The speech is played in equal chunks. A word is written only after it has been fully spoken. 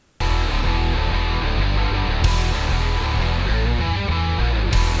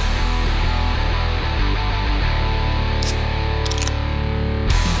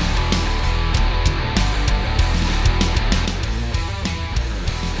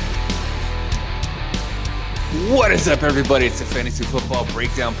What is up, everybody? It's the Fantasy Football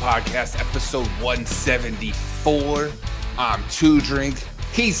Breakdown Podcast, episode 174. I'm Two Drink.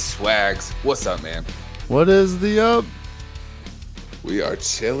 He's Swags. What's up, man? What is the up? We are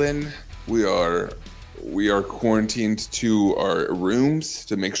chilling. We are quarantined to our rooms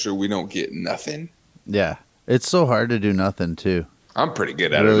to make sure we don't get nothing. Yeah, it's so hard to do nothing too. I'm pretty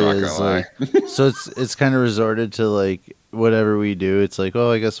good at it. I'm not gonna lie. So it's kind of resorted to like whatever we do. It's like,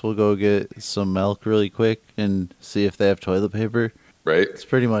 oh, I guess we'll go get some milk really quick and see if they have toilet paper. Right. It's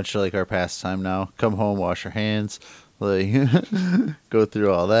pretty much like our pastime now. Come home, wash our hands, like go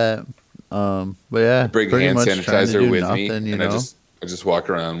through all that. But yeah, I bring pretty hand much sanitizer with me, you and know? I just walk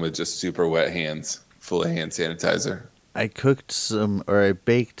around with just super wet hands, full of hand sanitizer. I baked some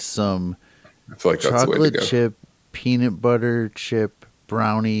I feel like that's the way to chocolate go. chip, peanut butter chip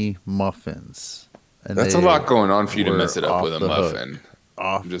brownie muffins. And That's a lot going on for you to were mess it up off with a the muffin.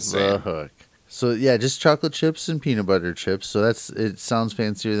 Off just the saying. hook. So yeah, just chocolate chips and peanut butter chips. So it sounds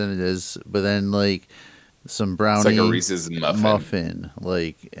fancier than it is, but then like some brownie It's like a Reese's muffin.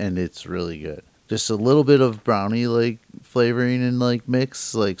 and it's really good. Just a little bit of brownie like flavoring and like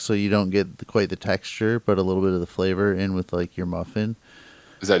mix, like so you don't get quite the texture, but a little bit of the flavor in with like your muffin.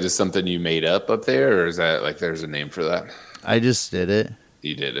 Is that just something you made up there, or is that like there's a name for that? I just did it.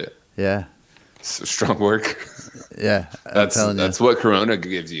 You did it. Yeah. So strong work. Yeah. That's what Corona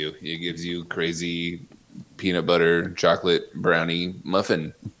gives you. It gives you crazy peanut butter chocolate brownie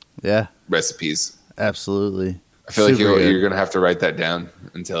muffin recipes. Absolutely. I feel like Super good. you're gonna have to write that down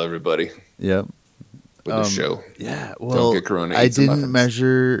and tell everybody Yep. with the show. Yeah. Well, get Corona, I eat some didn't muffins.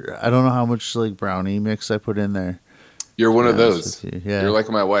 measure. I don't know how much like brownie mix I put in there. You're one of be honest those. with you. Yeah. You're like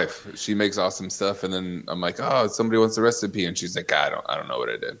my wife. She makes awesome stuff, and then I'm like, "Oh, somebody wants a recipe," and she's like, "I don't know what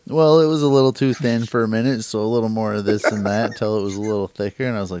I did." Well, it was a little too thin for a minute, so a little more of this and that until it was a little thicker,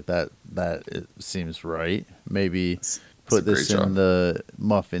 and I was like, that it seems right. Maybe put a this great in job. the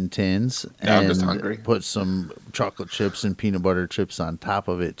muffin tins Now I'm and just hungry. put some chocolate chips and peanut butter chips on top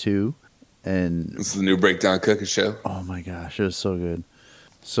of it too. And This is the new Breakdown Cooking Show. oh my gosh, it was so good.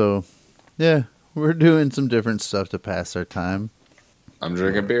 So, yeah, we're doing some different stuff to pass our time. I'm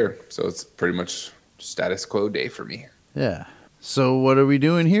drinking beer, so it's pretty much status quo day for me. Yeah. So, what are we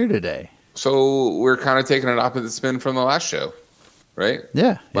doing here today? So we're kind of taking an opposite spin from the last show, right?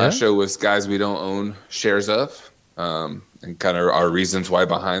 Yeah. Last show was guys we don't own shares of, and kind of our reasons why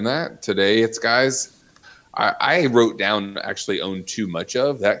behind that. Today it's guys I wrote down actually own too much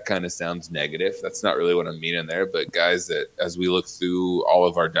of. That kind of sounds negative. That's not really what I'm meaning there, but guys that as we look through all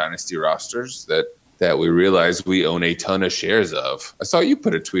of our dynasty rosters that we realize we own a ton of shares of. I saw you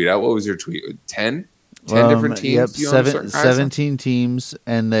put a tweet out. What was your tweet? 10 different teams? Yep, you own certain guys on? 17 teams,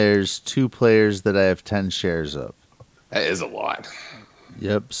 and there's 2 players that I have 10 shares of. That is a lot.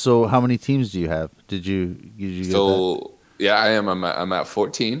 Yep. So how many teams do you have? Did you get that? So yeah, I am. I'm at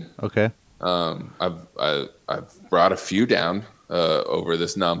 14. Okay. I've brought a few down over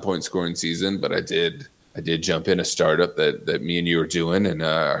this non-point scoring season, but I did jump in a startup that me and you were doing, and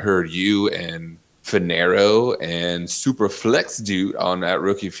I heard you and Finero and Superflex dude on at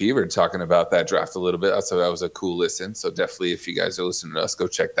Rookie Fever talking about that draft a little bit. So that was a cool listen. So definitely, if you guys are listening to us, go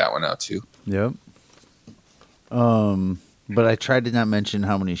check that one out too. Yep. But I tried to not mention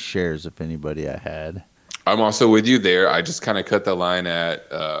how many shares, if anybody, I had. I'm also with you there. I just kind of cut the line at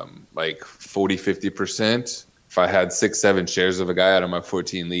like 40-50%. If I had 6-7 shares of a guy out of my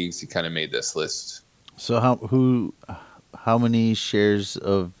 14 leagues, he kind of made this list. So how many shares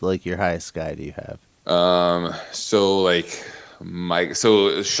of like your highest guy do you have? So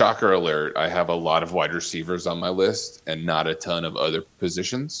shocker alert, I have a lot of wide receivers on my list and not a ton of other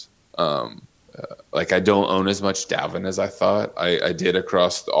positions. I don't own as much Dalvin as I thought. I did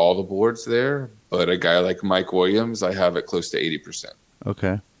across all the boards there, but a guy like Mike Williams, I have it close to 80%.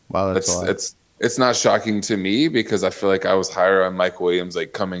 Okay. Wow, that's a lot. It's not shocking to me because I feel like I was higher on Mike Williams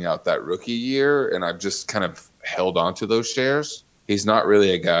like coming out that rookie year, and I've just kind of held on to those shares. He's not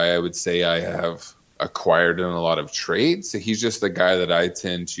really a guy I would say I have acquired in a lot of trades. So he's just the guy that I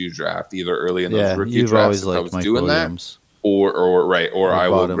tend to draft either early in those rookie you've drafts always if I liked was Mike doing Williams. that, or I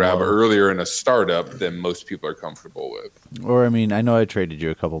will bought him grab low. earlier in a startup than most people are comfortable with. Or I mean, I know I traded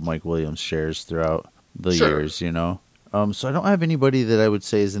you a couple Mike Williams shares throughout the years, you know. So I don't have anybody that I would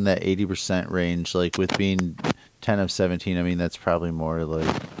say is in that 80% range. Like with being 10 of 17, I mean that's probably more like,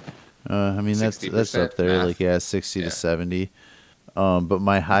 that's up there. math. Like 60 to 70. But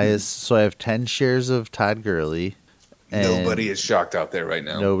my highest, so I have 10 shares of Todd Gurley. And Nobody is shocked out there right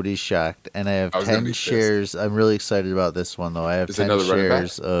now. Nobody's shocked. And I have I was gonna 10 be pissed. shares. I'm really excited about this one, though. I have Is 10 another running back?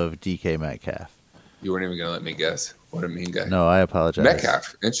 shares of DK Metcalf. You weren't even going to let me guess. What a mean guy. No, I apologize.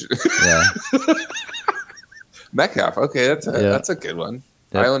 Metcalf. Interesting. Yeah. Metcalf. Okay, Yeah. that's a good one.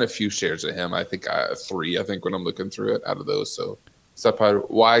 I Yep. own a few shares of him. I think three. I think when I'm looking through it, out of those. So probably,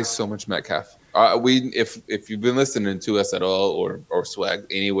 why so much Metcalf? If you've been listening to us at all or Swag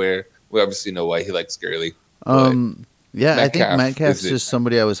anywhere, we obviously know why he likes Gurley. But Yeah, I think Metcalf Metcalf's is it, just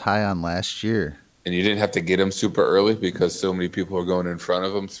somebody I was high on last year. and you didn't have to get him super early because so many people are going in front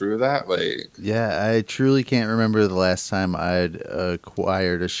of him through that. Like, Yeah, I truly can't remember the last time I'd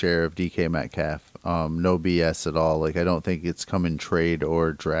acquired a share of DK Metcalf. No BS at all. Like I don't think it's come in trade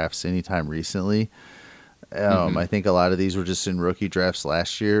or drafts anytime recently. mhm. I think a lot of these were just in rookie drafts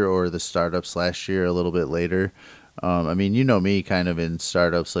last year or the startups last year a little bit later. I mean, you know me kind of in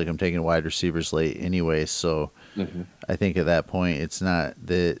startups, like I'm taking wide receivers late anyway. So Mhm. I think at that point, it's not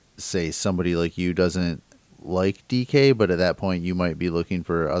that, say, somebody like you doesn't like DK, but at that point, you might be looking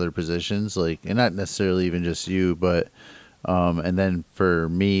for other positions, like, and not necessarily even just you, but, and then for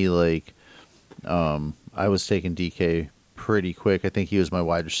me, like, I was taking DK pretty quick. I think he was my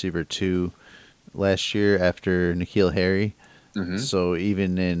wide receiver two last year after N'Keal Harry. Mhm. So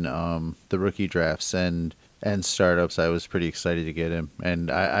even in the rookie drafts and startups, I was pretty excited to get him, and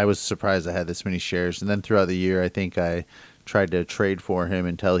I was surprised I had this many shares. And then throughout the year, I think I tried to trade for him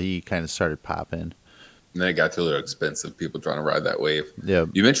until he kind of started popping. And then it got too little expensive. People trying to ride that wave. Yep.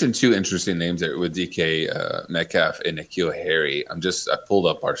 You mentioned two interesting names there with DK Metcalf and N'Keal Harry. I pulled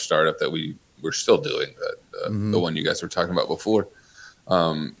up our startup that we're still doing, the Hmm. one you guys were talking about before.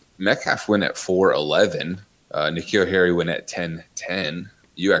 Metcalf went at 4.11. N'Keal Harry went at 10.10.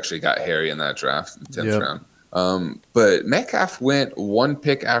 You actually got Harry in that draft, the 10th Yep. round. But Metcalf went one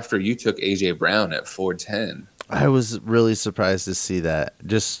pick after you took AJ Brown at 4.10. I was really surprised to see that.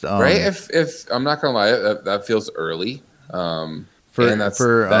 Just Right? If I'm not gonna lie, that feels early. And that's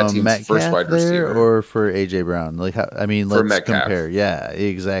for that team's first Metcalf wide there receiver or for AJ Brown. Like, how, I mean, for let's Metcalf. compare. Yeah,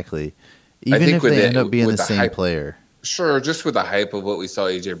 exactly. I Even think if with they end up it being the with the same hype, player. sure, just with the hype of what we saw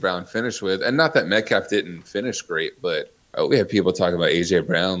AJ Brown finish with, and not that Metcalf didn't finish great, but we had people talking about AJ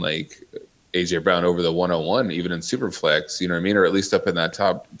Brown, like AJ Brown over the 101, even in Superflex. You know what I mean, or at least up in that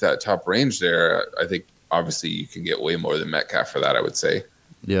top range there. I think obviously you can get way more than Metcalf for that. I would say.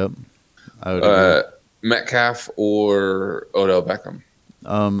 Yep, I would agree. Uh, Metcalf or Odell Beckham.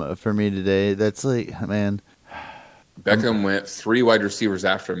 For me today, that's like, man, Beckham went three wide receivers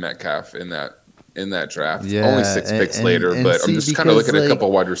after Metcalf in that draft. Only yeah, six picks and later, but I'm see, just kind of because looking at a like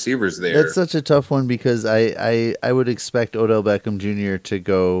couple wide receivers that's there. such a tough one because I would expect Odell Beckham Jr. to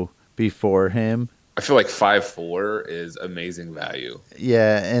go before him. I feel like 5'4" is amazing value.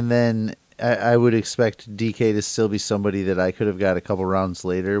 Yeah, and then I would expect DK to still be somebody that I could have got a couple rounds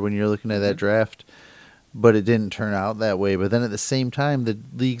later when you're looking at that Hmm. draft. But it didn't turn out that way. But then at the same time, the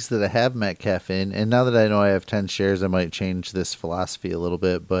leagues that I have Metcalf in, and now that I know I have 10 shares, I might change this philosophy a little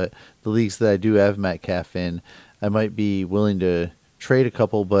bit. But the leagues that I do have Metcalf in, I might be willing to trade a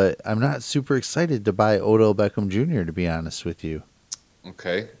couple, but I'm not super excited to buy Odell Beckham Jr., to be honest with you.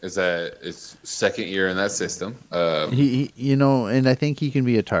 Okay, is that it's second year in that system, And I think he can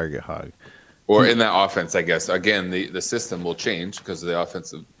be a target hog. or He, in that offense? I guess again the system will change because of the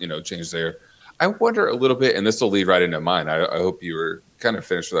offensive change there. I wonder a little bit, and this will lead right into mine. I hope you were kind of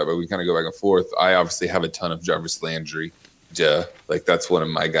finished with that, but we kind of go back and forth. I obviously have a ton of Jarvis Landry. Duh, like that's one of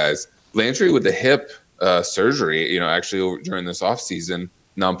my guys. Landry with the hip surgery, actually during this off season,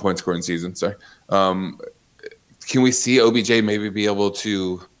 non-point scoring season. Sorry. Um, can we see OBJ maybe be able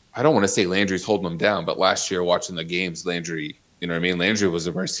to? I don't want to say Landry's holding them down, but last year watching the games, Landry, you know what I mean? Landry was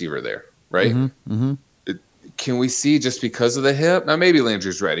a receiver there, right? hmm hmm Can we see just because of the hip? Now maybe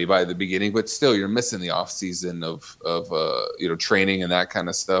Landry's ready by the beginning, but still you're missing the off season of training and that kind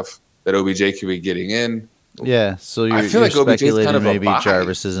of stuff that OBJ could be getting in. Yeah, so I feel you're like OBJ is kind speculating of a maybe buy.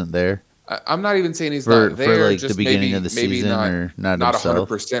 Jarvis isn't there I'm not even saying he's for not for there. like the Just beginning of the maybe season or not not himself.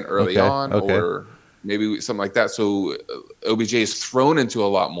 100% early Okay, on, okay. or maybe something like that. So OBJ is thrown into a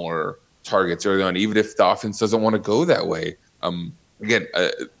lot more targets early on, even if the offense doesn't want to go that way. Again,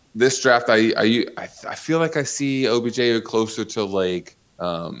 this draft, I feel like I see OBJ closer to like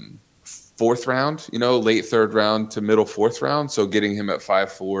fourth round, late third round to middle fourth round. So getting him at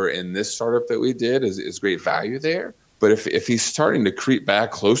 5.4 in this startup that we did is great value there. But if he's starting to creep back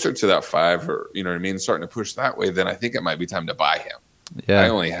closer to that five, or you know what I mean, starting to push that way, then I think it might be time to buy him. I Yeah,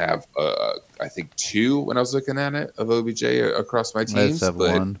 only have, I think, two when I was looking at it of OBJ across my let's teams, have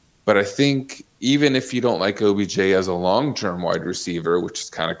but one. I think even if you don't like OBJ as a long-term wide receiver, which is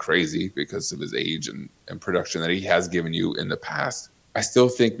kind of crazy because of his age and production that he has given you in the past, I still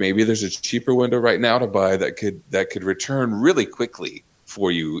think maybe there's a cheaper window right now to buy that could return really quickly for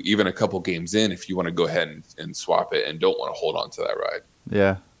you, even a couple games in, if you want to go ahead and swap it and don't want to hold on to that ride.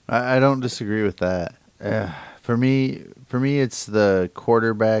 Yeah, I don't disagree with that. For me, it's the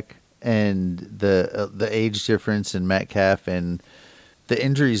quarterback and the age difference in Metcalf and the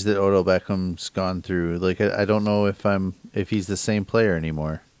injuries that Odell Beckham's gone through. Like I don't know if he's the same player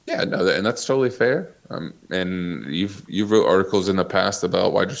anymore. Yeah, no, and that's totally fair. And you've wrote articles in the past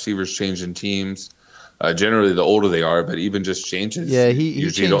about wide receivers changing teams. Generally, the older they are, but even just changes, Yeah, you he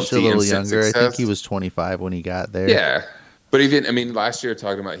usually don't changed a see little instant younger. I think he success. was 25 when he got there. Yeah, but even I mean, last year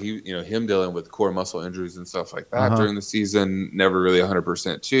talking about him dealing with core muscle injuries and stuff like Uh that huh. during the season, never really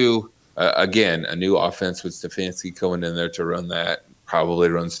 100% too. Again, a new offense with Stefanski going in there to run that probably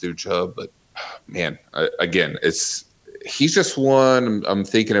runs through Chubb, but man, again, he's just one I'm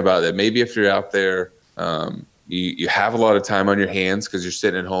thinking about that maybe if you're out there, you have a lot of time on your hands because you're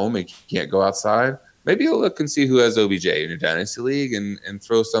sitting at home and you can't go outside. Maybe you'll look and see who has OBJ in your dynasty league and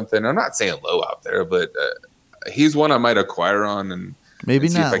throw something. I'm not saying low out there, but he's one I might acquire on Maybe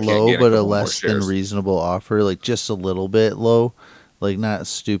and see if not I can't low, gain a but a couple more less than shares. reasonable offer, like just a little bit low, like not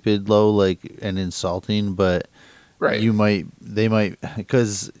stupid low, like and insulting, but Right. they might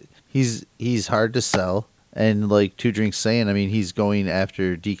because he's hard to sell, and like Two Drinks saying, I mean he's going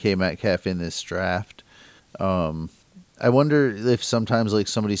after DK Metcalf in this draft. Um, I wonder if sometimes like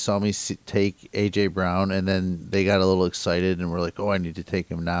somebody saw me take AJ Brown and then they got a little excited and were like, "Oh, I need to take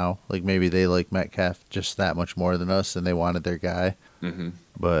him now." Like maybe they like Metcalf just that much more than us and they wanted their guy. Hmm.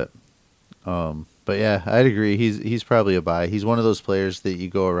 But yeah, I'd agree. He's probably a buy. He's one of those players that you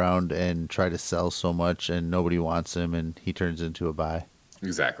go around and try to sell so much and nobody wants him and he turns into a buy.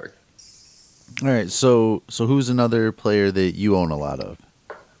 Exactly. All right, so who's another player that you own a lot of?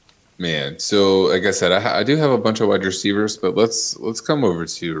 Man, so like I said, I do have a bunch of wide receivers, but let's come over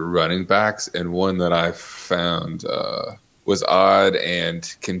to running backs, and one that I found was odd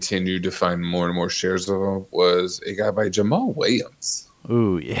and continued to find more and more shares of him was a guy by Jamal Williams.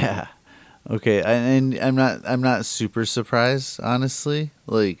 Ooh, yeah. Okay, and I'm not super surprised, honestly.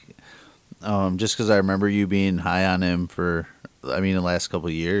 Like, just because I remember you being high on him for, I mean, the last couple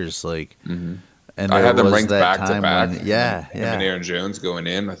of years, like, Hmm. and I there had them was ranked that back to time back. when, yeah, Him and yeah, Aaron Jones going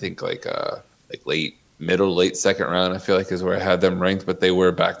in. I think like late second round. I feel like is where I had them ranked, but they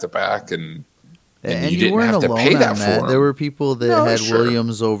were back to back, and and you you didn't weren't have to alone pay on that that. for There were him. people that No, had sure.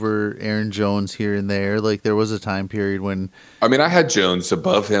 Williams over Aaron Jones here and there. Like, there was a time period when, I mean, I had Jones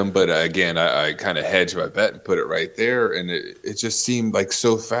above him, but again, I kind of hedged my bet and put it right there, and it just seemed like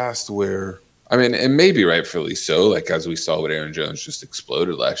so fast. Where I mean, and maybe rightfully so, like as we saw with Aaron Jones just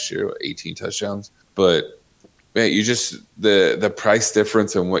exploded last year, with 18 touchdowns. But man, you just the price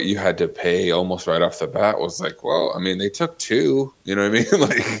difference and what you had to pay almost right off the bat was like, well, I mean, they took two, you know what I mean?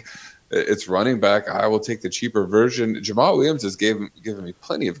 Like it's running back. I will take the cheaper version. Jamal Williams has given me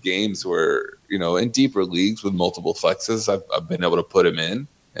plenty of games where, in deeper leagues with multiple flexes, I've been able to put him in,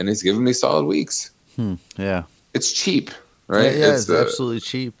 and he's given me solid weeks. yeah, It's cheap, yeah, right? yeah, It's it's absolutely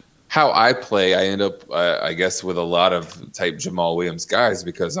cheap. how I play. I end up, I guess, with a lot of type Jamal Williams guys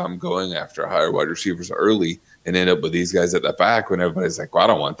because I'm going after higher wide receivers early and end up with these guys at the back when everybody's like, well, I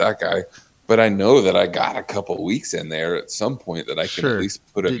don't want that guy. But I know that I got a couple weeks in there at some point that I can at Sure. least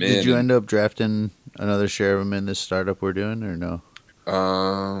put him Did in. you And end up drafting another share of him in this startup we're doing, or no?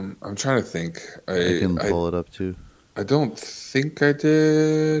 I'm trying to think. I I, can I pull it up too. I don't think I I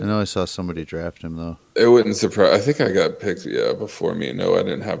did. know I saw somebody draft him though. It wouldn't surprise. I think I got picked, yeah, before me. No, I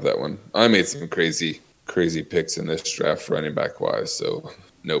didn't have that one. I made some crazy picks in this draft running back wise. So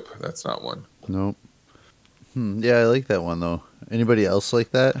nope, that's not one. Nope. Yeah, I like that one though. Anybody else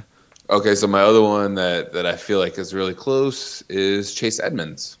like that? Okay, so my other one that I feel like is really close is Chase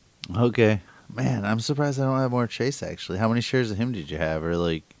Edmonds. Okay. Man, I'm surprised I don't have more Chase actually. How many shares of him did you have, or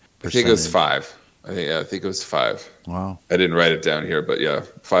like I think it was percentage? five. I think it was five. Wow. I didn't write it down here, but yeah,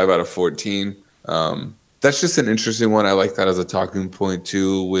 5 out of 14. That's just an interesting one. I like that as a talking point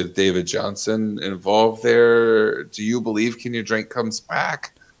too, with David Johnson involved there. Do you believe Kenyon Drake comes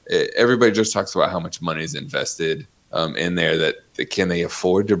back? Everybody just talks about how much money is invested in there. That can they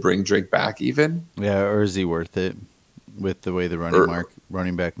afford to bring Drake back even? Yeah, or is he worth it with the way the Or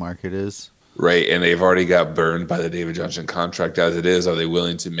running back market is? right, and they've already got burned by the David Johnson contract as it is. Are they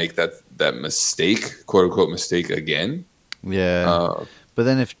willing to make that mistake, quote unquote mistake again? Yeah. Uh, But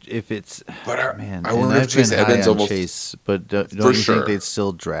then if it's but man, I and wonder if I've been Chase high Edmonds on almost Chase, but for don't you think sure. they'd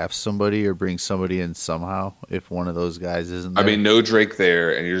still draft somebody or bring somebody in somehow if one of those guys isn't I there? mean, no Drake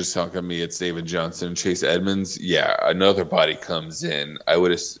there, and you're just talking to me. It's David Johnson, Chase Edmonds. Yeah, another body comes in.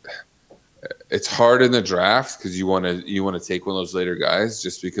 It's hard in the draft because you want to take one of those later guys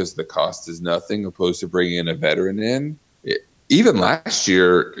just because the cost is nothing, opposed to bringing in a veteran in. even last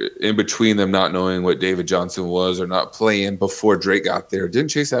year, in between them not knowing what David Johnson was or not playing before Drake got there, didn't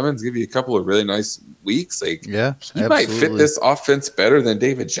Chase Edmonds give you a couple of really nice weeks? Like, Yeah, he might fit this offense better than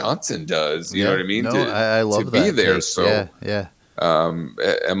David Johnson does. You know what I mean? No, I love to that be there. take. So yeah.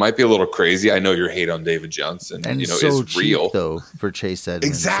 It might be a little crazy. I know your hate on David Johnson, and so is cheap, real though for Chase Edmonds.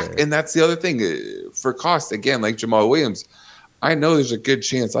 Exactly, and that's the other thing for cost. Again, like Jamal Williams, I know there's a good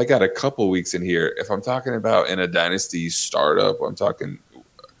chance I got a couple weeks in here. If I'm talking about in a dynasty startup, I'm talking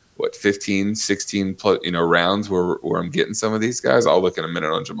 15, 16 plus, rounds where I'm getting some of these guys. I'll look in a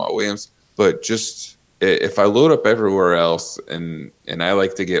minute on Jamal Williams, but just if I load up everywhere else and I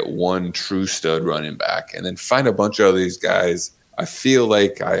like to get one true stud running back and then find a bunch of these guys, I feel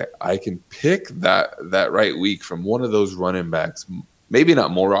like I can pick that right week from one of those running backs. Maybe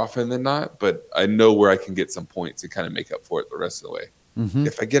not more often than not, but I know where I can get some points and kind of make up for it the rest of the way. Mm-hmm.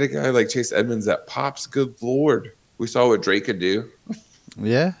 If I get a guy like Chase Edmonds that pops, good Lord. We saw what Drake could do.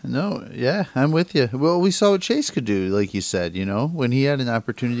 Yeah, I'm with you. Well, we saw what Chase could do, like you said, when he had an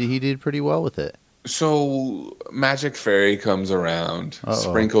opportunity, he did pretty well with it. So Magic Fairy comes around,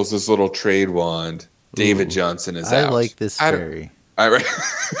 sprinkles this little trade wand. David Johnson is out. I like this fairy. I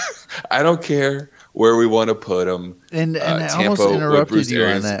don't care where we want to put him. And I almost interrupted you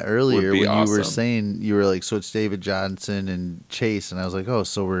on that earlier when you were saying, you were like, so it's David Johnson and Chase. And I was like, oh,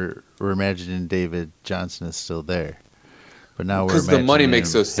 so we're imagining David Johnson is still there. But now we're imagining because the money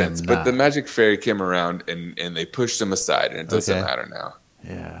makes no sense. Not. But the Magic Fairy came around and they pushed him aside, and it doesn't matter now.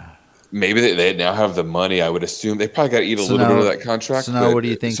 Yeah. Maybe they now have the money. I would assume they probably got to eat a little bit of that contract. So now, what do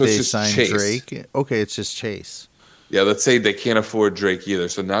you think they signed Chase. Drake? Okay, it's just Chase. Yeah, let's say they can't afford Drake either.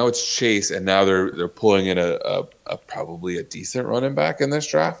 So now it's Chase, and now they're pulling in a probably a decent running back in this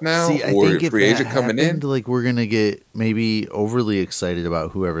draft now. See, I think if free agent coming in, like we're gonna get maybe overly excited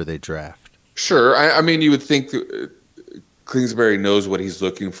about whoever they draft. Sure, I mean you would think Kingsbury knows what he's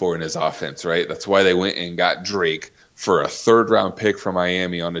looking for in his offense, right? That's why they went and got Drake for a 3rd round pick from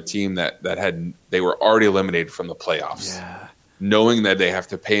Miami on a team that they were already eliminated from the playoffs. Yeah. Knowing that they have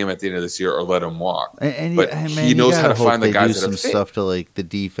to pay him at the end of this year or let him walk. But he knows how to find the guys that do some stuff to like the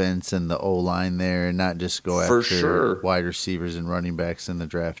defense and the O-line there and not just go after wide receivers and running backs in the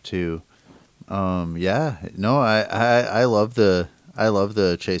draft too. I love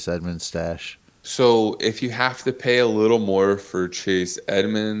the Chase Edmonds stash. So if you have to pay a little more for Chase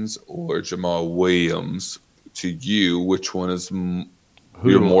Edmonds or Jamal Williams, to you, which one is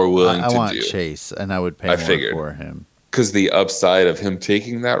you're more willing to do? I want Chase, and I would pay more for him. Because the upside of him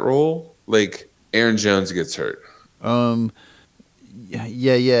taking that role, like Aaron Jones gets hurt. Yeah.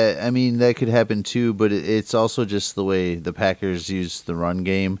 I mean, that could happen too, but it's also just the way the Packers use the run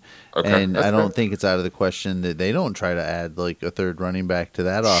game. Okay, and I don't think it's out of the question that they don't try to add like a 3rd running back to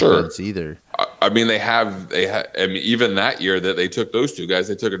that offense either. I mean, they have. I mean, even that year that they took those 2 guys,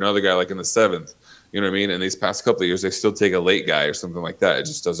 they took another guy like in the 7th. You know what I mean? And these past couple of years, they still take a late guy or something like that. It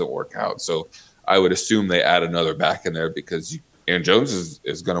just doesn't work out. So I would assume they add another back in there because Aaron Jones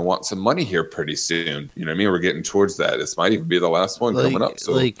is going to want some money here pretty soon. You know what I mean? We're getting towards that. This might even be the last one coming up.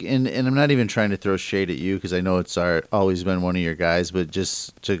 So, and I'm not even trying to throw shade at you because I know it's always been one of your guys, but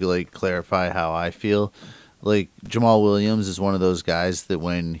just to like clarify how I feel, like Jamal Williams is one of those guys that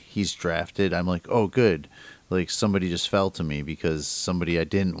when he's drafted, I'm like, oh, good. Like somebody just fell to me because somebody I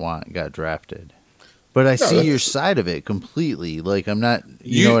didn't want got drafted. But I see your side of it completely. Like I'm not,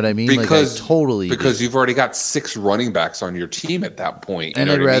 you know what I mean? Because, like I totally because you've already got 6 running backs on your team at that point.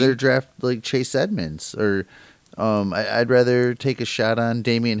 And I'd rather draft like Chase Edmonds or I'd rather take a shot on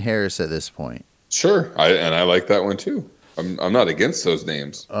Damian Harris at this point. Sure, I like that one too. I'm not against those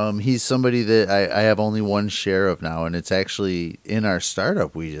names. He's somebody that I have only one share of now, and it's actually in our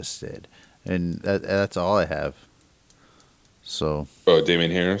startup we just did, and that's all I have. So. Oh,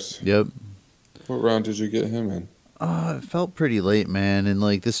 Damian Harris. Yep. What round did you get him in? It felt pretty late, man, and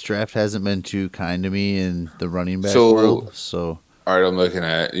like this draft hasn't been too kind to me in the running back world. So, all right, I'm looking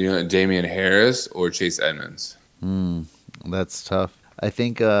at Damian Harris or Chase Edmonds. That's tough. I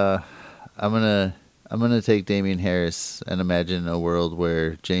think I'm gonna take Damian Harris and imagine a world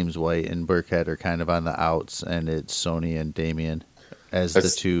where James White and Burkhead are kind of on the outs, and it's Sony and Damian as the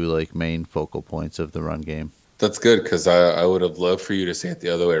 2 like main focal points of the run game. That's good because I would have loved for you to say it the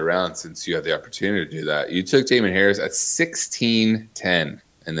other way around since you had the opportunity to do that. You took Damian Harris at 16-10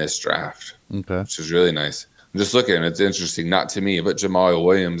 in this draft, which is really nice. I'm just looking. It's interesting. Not to me, but Jamal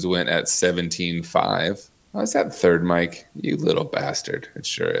Williams went at 17-5. Oh, is that 3rd, Mike? You little bastard. It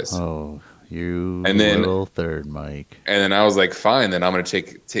sure is. Oh, you little 3rd, Mike. And then I was like, fine, then I'm going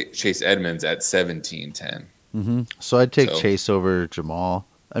to take Chase Edmonds at 17-10. Mm-hmm. So I'd take Chase over Jamal.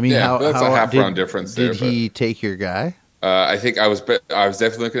 I mean, that's a half round difference there. Did he take your guy? I think I was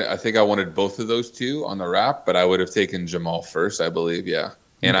definitely looking I think I wanted both of those two on the wrap, but I would have taken Jamal first, I believe. Yeah.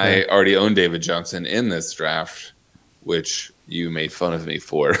 And Okay. I already own David Johnson in this draft, which you made fun of me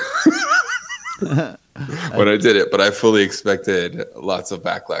for when I did it, but I fully expected lots of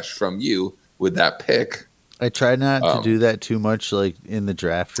backlash from you with that pick. I tried not to do Um, that too much, like in the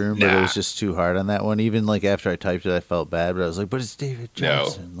draft room, but it nah, was just too hard on that one. Even like after I typed it, I felt bad, but I was like, "But it's David no.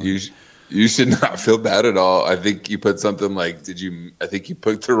 Johnson." Like, You should not feel bad at all. I think you put something like, I think you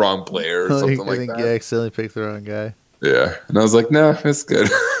picked the wrong player or something I like think you that. accidentally picked the wrong guy. Yeah. And I was like, no, it's good.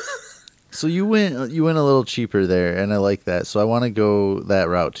 So you went a little cheaper there, and I like that. So I want to go that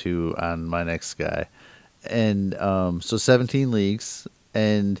route too on my next guy, and so 17 leagues,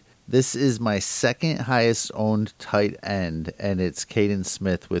 and this is my second highest owned tight end, and it's Caden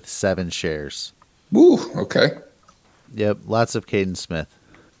Smith with 7 shares. Woo, okay. Yep, lots of Caden Smith.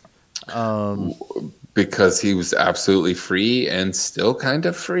 Um, Because he was absolutely free and still kind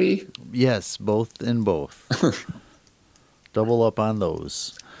of free. yes, both and both. Double up on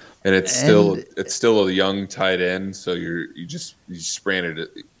those. And And it's still a young tight end, so you spranted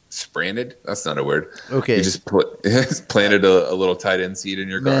it. Spranted? That's not a word. You okay, just planted a little tight end seed in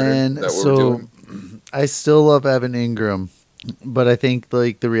your garden. Is man. that what we're So doing? I still love Evan Ingram, but I think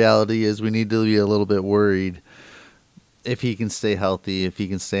like the reality is we need to be a little bit worried if he can stay healthy, if he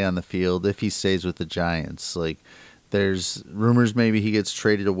can stay on the field, if he stays with the Giants. Like there's rumors maybe he gets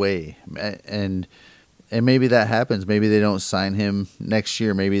traded away, and maybe that happens. Maybe they don't sign him next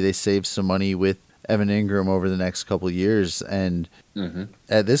year. Maybe they save some money with Evan Ingram over the next couple of years. And Mm-hmm.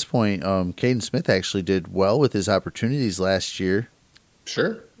 at this point, Caden Smith actually did well with his opportunities last year.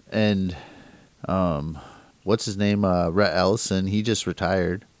 Sure. And what's his name? Rhett Ellison. He just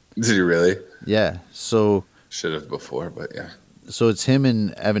retired. Did you really? Yeah. Should have before, but yeah. So it's him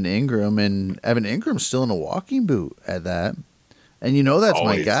and Evan Ingram, and Evan Ingram's still in a walking boot at that. And you know that's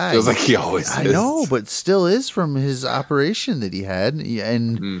my Always. guy. Feels like he always I is. know, but still is from his operation that he had.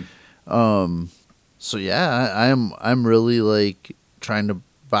 And Mm. so yeah, I'm really like trying to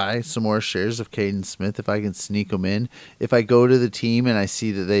buy some more shares of Caden Smith if I can sneak him in. If I go to the team and I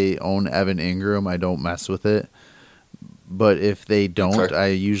see that they own Evan Ingram, I don't mess with it. But if they don't, Okay. I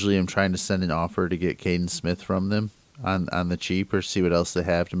usually am trying to send an offer to get Caden Smith from them on the cheap or see what else they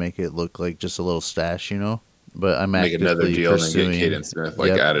have to make it look like just a little stash, you know. But I'm Make another actively deal and then pursuing. get Caden Smith like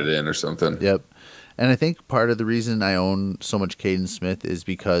Yep. added in or something. Yep. And I think part of the reason I own so much Caden Smith is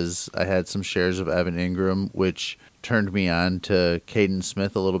because I had some shares of Evan Ingram, which turned me on to Caden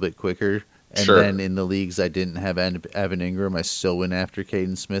Smith a little bit quicker. And Sure. then in the leagues I didn't have Evan Ingram, I still went after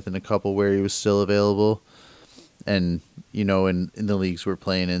Caden Smith in a couple where he was still available. And, you know, in the leagues we're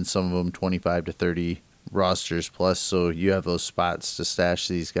playing in, some of them 25 to 30 rosters plus. So you have those spots to stash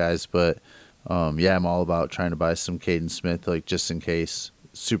these guys. But, yeah, I'm all about trying to buy some Caden Smith, like just in case,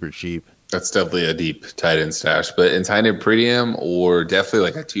 super cheap. That's definitely a deep tight end stash. But in tight end premium or definitely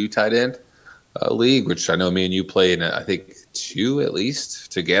like a 2 tight end league, which I know me and you play in, I think 2 at least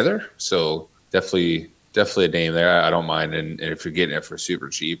together. So definitely a name there. I don't mind. And if you're getting it for super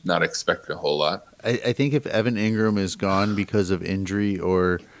cheap, not expecting a whole lot. I think if Evan Ingram is gone because of injury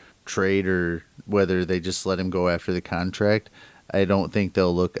or trade or whether they just let him go after the contract, I don't think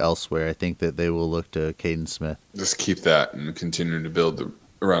they'll look elsewhere. I think that they will look to Caden Smith. Just keep that and continue to build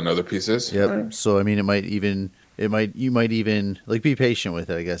around other pieces. Yep. Right. So I mean, you might even like be patient with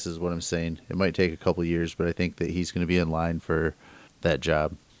it, I guess is what I'm saying. It might take a couple years, but I think that he's going to be in line for that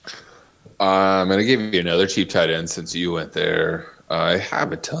job. I'm going to give you another cheap tight end since you went there. I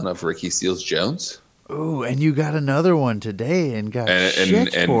have a ton of Ricky Seals-Jones. Ooh, and you got another one today and got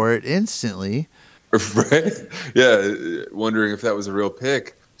shit for it instantly. Right? Yeah, wondering if that was a real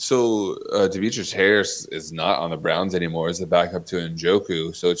pick. So Demetrius Harris is not on the Browns anymore as a backup to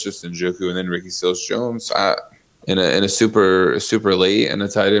Njoku. So it's just Njoku and then Ricky Seals-Jones in a super late and a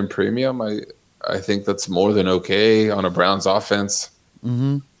tight end premium. I think that's more than okay on a Browns offense.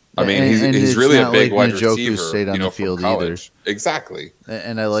 Mm-hmm. I mean, he's really a big wide receiver. Stayed on the field either. Exactly.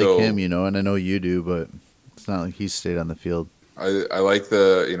 And I like him, you know, and I know you do, but it's not like he's stayed on the field. I like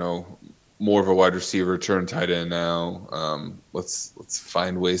the, you know, more of a wide receiver turn tight end now. Let's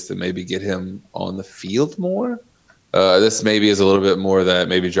find ways to maybe get him on the field more. This maybe is a little bit more that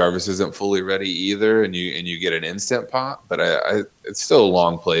maybe Jarvis isn't fully ready either, and you get an instant pop, but it's still a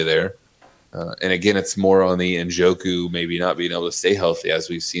long play there. And again, it's more on the Njoku maybe not being able to stay healthy as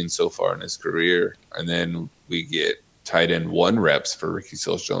we've seen so far in his career, and then we get tight end 1 reps for Ricky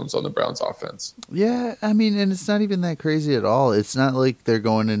Seals-Jones on the Browns offense. Yeah, I mean, and it's not even that crazy at all. It's not like they're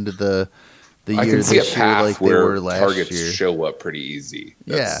going into the I year can see a this path year like they where were last targets year. show up pretty easy.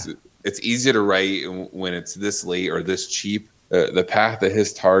 it's easy to write when it's this late or this cheap. The path that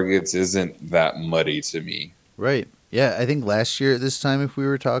his targets isn't that muddy to me. Right. Yeah, I think last year at this time, if we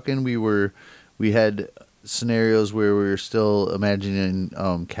were talking, we had scenarios where we were still imagining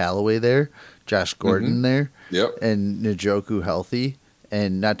Callaway there, Josh Gordon there, Yep. and Njoku healthy,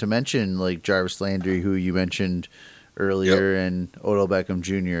 and not to mention like Jarvis Landry, who you mentioned earlier, and Odell Beckham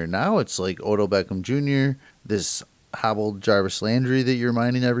Jr. Now it's like Odell Beckham Jr., this hobbled Jarvis Landry that you're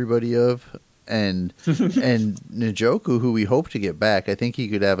reminding everybody of, and Njoku, who we hope to get back. I think he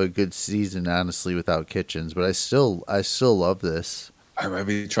could have a good season, honestly, without Kitchens. But I still love this. I might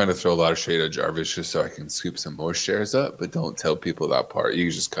be trying to throw a lot of shade at Jarvis just so I can scoop some more shares up, but don't tell people that part. You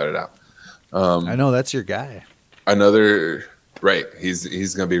can just cut it out. I know that's your guy. Another right. He's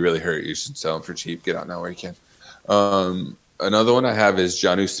going to be really hurt. You should sell him for cheap. Get out now where you can. Another one I have is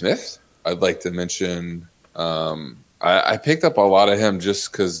Jonnu Smith. I'd like to mention. I picked up a lot of him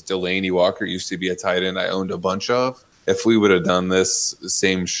just because Delaney Walker used to be a tight end I owned a bunch of. If we would have done this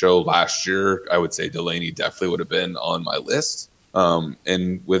same show last year, I would say Delaney definitely would have been on my list.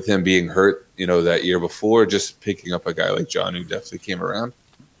 And with him being hurt, that year before, just picking up a guy like Jonnu definitely came around.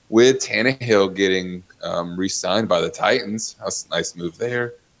 With Tannehill getting re-signed by the Titans, that's a nice move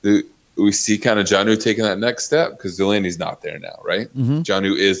there. We see kind of Jonnu taking that next step because Delaney's not there now, right? Mm-hmm.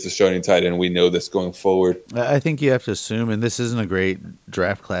 Jonnu is the starting tight end. We know this going forward. I think you have to assume, and this isn't a great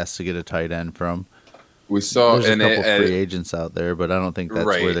draft class to get a tight end from. We saw there's a couple free agents out there, but I don't think that's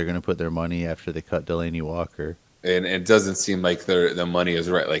right. where they're going to put their money after they cut Delaney Walker. And it doesn't seem like the money is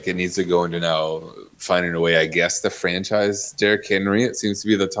right. Like it needs to go into now finding a way, I guess, to franchise Derrick Henry. It seems to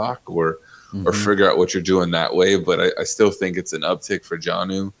be the talk, or figure out what you're doing that way. But I still think it's an uptick for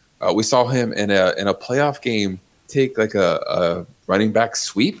Jonnu. We saw him in a playoff game take like a running back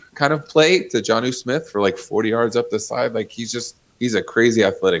sweep kind of play to Jonnu Smith for like 40 yards up the side. Like he's a crazy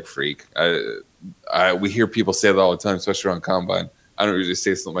athletic freak. We hear people say that all the time, especially on Combine. I don't usually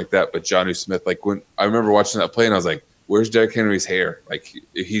say something like that, but Jonnu Smith, like when I remember watching that play and I was like, where's Derrick Henry's hair? Like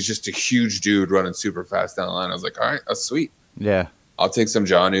he's just a huge dude running super fast down the line. I was like, all right, that's sweet. Yeah. I'll take some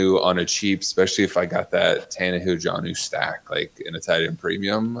Jonnu on a cheap, especially if I got that Tannehill Jonnu stack, like in a tight end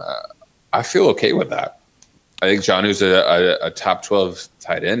premium. I feel okay with that. I think Jonnu's a top 12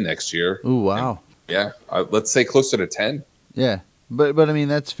 tight end next year. Ooh, wow. And let's say closer to 10. Yeah. But I mean,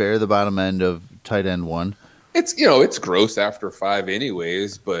 that's fair. The bottom end of tight end 1. It's it's gross after 5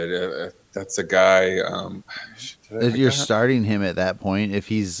 anyways, but that's a guy. If you're starting him at that point, if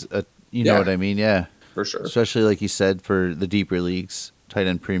he's know what I mean, yeah, for sure. Especially like you said for the deeper leagues, tight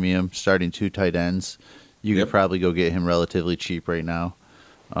end premium, starting 2 tight ends, you could probably go get him relatively cheap right now.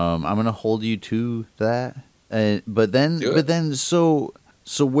 I'm gonna hold you to that, but then so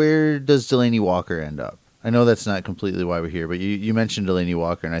where does Delaney Walker end up? I know that's not completely why we're here, but you mentioned Delaney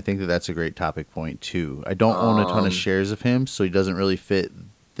Walker, and I think that's a great topic point too. I don't own a ton of shares of him, so he doesn't really fit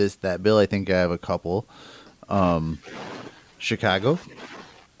that bill. I think I have a couple. Chicago.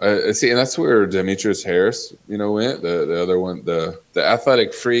 See, and that's where Demetrius Harris, went. The other one, the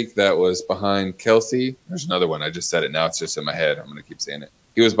athletic freak that was behind Kelsey. There's another one. I just said it now. It's just in my head. I'm going to keep saying it.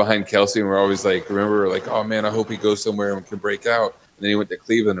 He was behind Kelsey, and we're always like, oh man, I hope he goes somewhere and can break out. And then he went to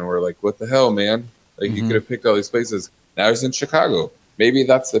Cleveland, and we're like, what the hell, man? Like, you could have picked all these places. Now he's in Chicago. Maybe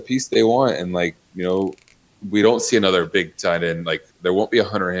that's the piece they want. And, we don't see another big tight end. Like, there won't be a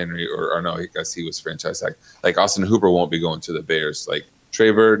Hunter Henry or no, I guess he was franchise tag. Like, Austin Hooper won't be going to the Bears. Like,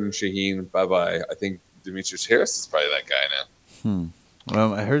 Trey Burton, Shaheen, bye-bye. I think Demetrius Harris is probably that guy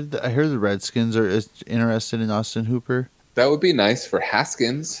now. I heard the Redskins are interested in Austin Hooper. That would be nice for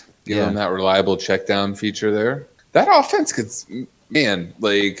Haskins, give him that reliable check down feature there. That offense could, man,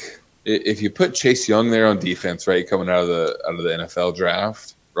 like – if you put Chase Young there on defense, right, coming out of the NFL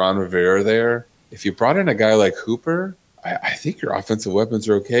draft, Ron Rivera there, if you brought in a guy like Hooper, I think your offensive weapons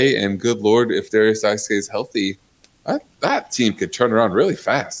are okay. And good Lord, if Darius Isay stays healthy, that team could turn around really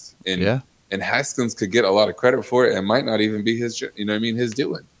fast. And Haskins could get a lot of credit for it and might not even be his, his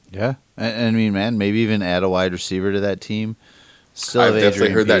doing. Yeah. I mean, man, maybe even add a wide receiver to that team. Still, I've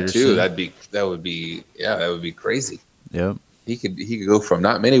definitely heard that too. That would be crazy. Yep. He could go from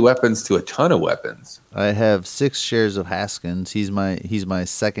not many weapons to a ton of weapons. I have 6 shares of Haskins. He's my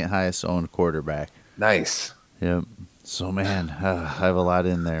second highest owned quarterback. Nice. Yep. So man, I have a lot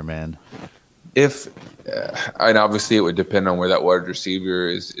in there, man. And obviously it would depend on where that wide receiver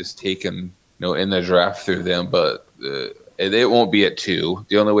is taken, in the draft through them, but it won't be at 2.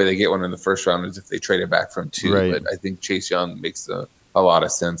 The only way they get one in the first round is if they trade it back from 2. Right. But I think Chase Young makes a lot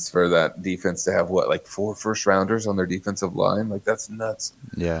of sense for that defense to have 4 first rounders on their defensive line. Like, that's nuts.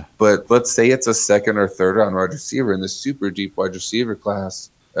 Yeah. But let's say it's a second or third round wide receiver in this super deep wide receiver class.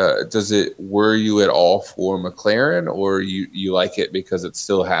 Does it worry you at all for McLaren, or you like it because it's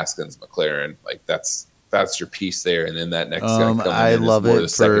still Haskins McLaren? Like that's your piece there, and then that next guy coming I in is love more the it for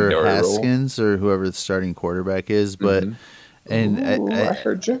secondary role. Haskins or whoever the starting quarterback is, but Mm-hmm. and Ooh, I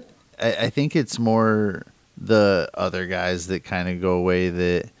heard you. I think it's more the other guys that kind of go away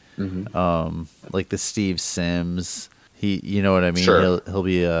that Mm-hmm. like the Steve Sims. You know what I mean? Sure. He'll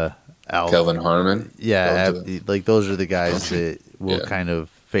be out. Kelvin Harmon. Going Yeah, to the, like those are the guys that will yeah. kind of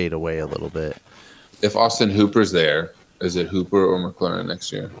fade away a little bit. If Austin Hooper's there, is it Hooper or McLaren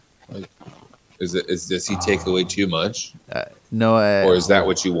next year? Like, does he take away too much, No, or is that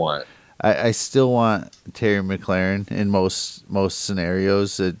what you want? I still want Terry McLaren in most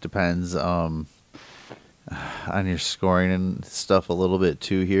scenarios. It depends on your scoring and stuff a little bit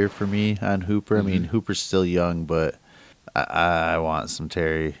too here for me on Hooper. I mean, Hooper's still young, but I want some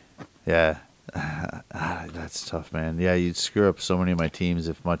Terry. Yeah. That's tough, man. Yeah, you'd screw up so many of my teams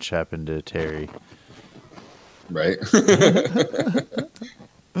if much happened to Terry. Right.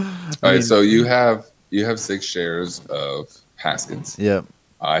 All right. So you have 6 shares of Haskins. Yep.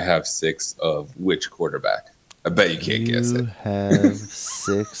 I have 6 of which quarterback? I bet you can't guess it. You have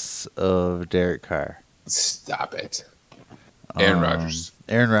 6 of Derek Carr. Stop it. Aaron Rodgers.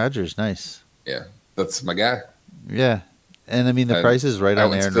 Aaron Rodgers, nice. Yeah, that's my guy. Yeah, and I mean the price is right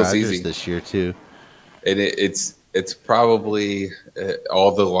on Aaron Rodgers easy this year too. And it's probably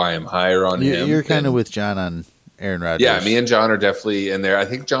although I am higher on him. You're kind of with John on Aaron Rodgers. Yeah, me and John are definitely in there. I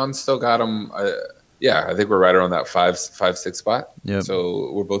think John still got him. Yeah, I think we're right around that 5-6 spot. Yep.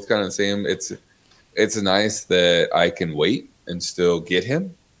 So we're both kind of the same. It's nice that I can wait and still get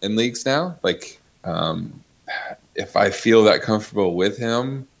him in leagues now. Like, if I feel that comfortable with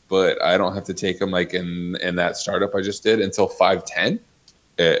him, but I don't have to take him like in that startup I just did until 5-10.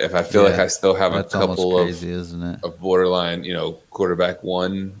 If I feel like I still have a couple crazy, isn't it? of borderline, quarterback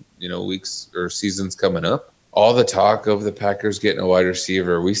one, weeks or seasons coming up. All the talk of the Packers getting a wide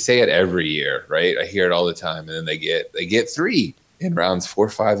receiver, we say it every year, right? I hear it all the time, and then they get 3 in rounds 4,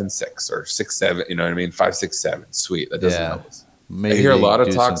 5, and 6, or 6, 7. You know what I mean? 5, 6, 7. Sweet. That doesn't help us. Maybe I hear a lot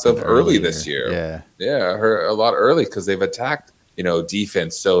of talks of early this year. Yeah, I heard a lot early because they've attacked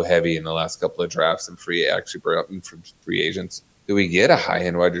defense so heavy in the last couple of drafts and actually brought in from free agents. Do we get a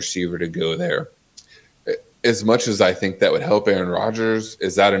high-end wide receiver to go there? As much as I think that would help Aaron Rodgers,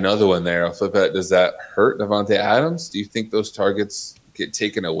 is that another one there? I'll flip it. Does that hurt Davante Adams? Do you think those targets get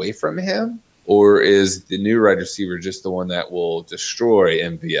taken away from him? Or is the new wide receiver just the one that will destroy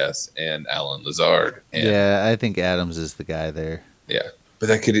MVS and Allen Lazard? Yeah, I think Adams is the guy there. Yeah. But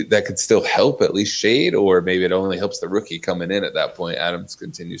that could still help at least shade, or maybe it only helps the rookie coming in at that point. Adams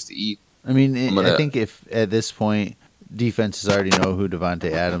continues to eat. I mean, I think if at this point defenses already know who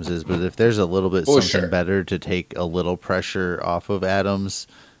Davante Adams is, but if there's a little bit something better to take a little pressure off of Adams,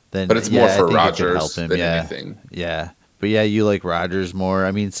 then but it's more for Rodgers than yeah. anything. Yeah, but yeah, you like Rodgers more.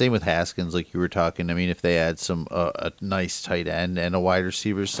 I mean, same with Haskins, like you were talking. I mean, if they add some a nice tight end and a wide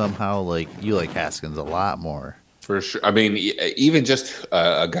receiver somehow, like you like Haskins a lot more. For sure. I mean, even just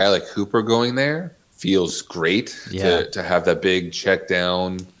a guy like Hooper going there feels great to have that big check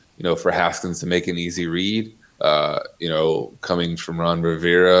down, for Haskins to make an easy read. Coming from Ron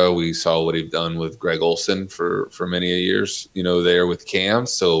Rivera, we saw what he'd done with Greg Olsen for many years, there with Cam.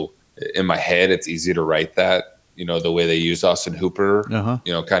 So in my head, it's easy to write that, the way they use Austin Hooper,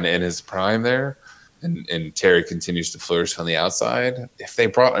 kind of in his prime there. And Terry continues to flourish on the outside. If they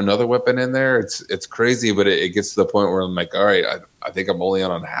brought another weapon in there, it's crazy, but it gets to the point where I'm like, all right, I think I'm only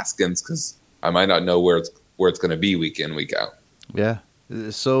on Haskins because I might not know where it's going to be week in, week out. Yeah.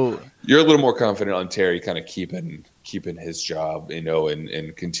 So you're a little more confident on Terry kind of keeping his job,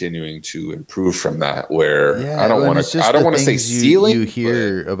 and continuing to improve from that. Where I don't want to say ceiling. You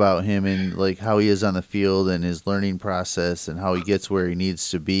hear about him and like how he is on the field and his learning process and how he gets where he needs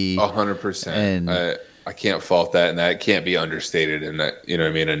to be. 100%. And I can't fault that, and that can't be understated. And that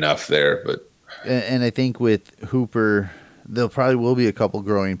enough there. But and I think with Hooper, there probably will be a couple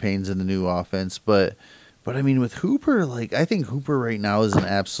growing pains in the new offense, but I mean, with Hooper, like I think Hooper right now is an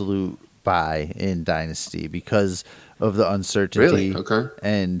absolute buy in Dynasty because of the uncertainty. Really? Okay.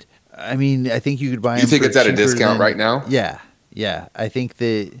 And I mean, I think you could buy him. You think it's at a discount right now? Yeah. I think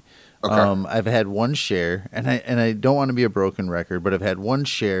that I've had one share, and I don't want to be a broken record, but I've had one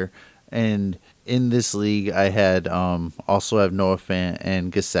share, and in this league, I had also have Noah Fant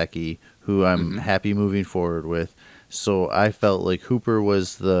and Gesicki, who I'm happy moving forward with. So I felt like Hooper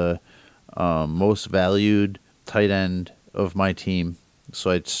was the most valued tight end of my team,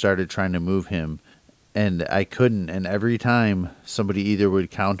 so I started trying to move him. and I couldn't. And every time somebody either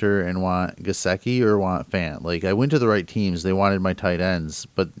would counter and want Gesicki or want Fant. Like, I went to the right teams. They wanted my tight ends,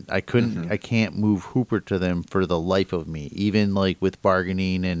 but I couldn't. Mm-hmm. I can't move Hooper to them for the life of me. Even like with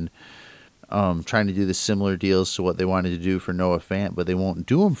bargaining and trying to do the similar deals to what they wanted to do for Noah Fant, but they won't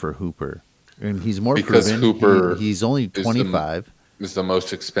do them for Hooper. And he's more Because proven. Hooper He's only 25. Is the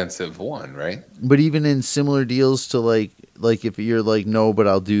most expensive one, right? But even in similar deals to like if you're like, no, but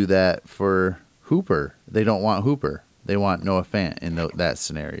I'll do that for Hooper, they don't want Hooper. They want Noah Fant in that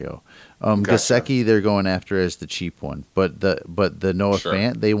scenario. Gotcha. Gasecki they're going after as the cheap one, but the Noah Sure.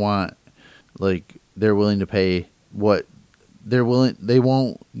 Fant they want, like, they're willing to pay what they're willing. They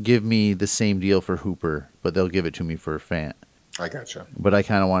won't give me the same deal for Hooper, but they'll give it to me for Fant. I gotcha. But I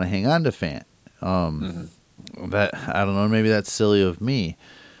kind of want to hang on to Fant. That, I don't know. Maybe that's silly of me.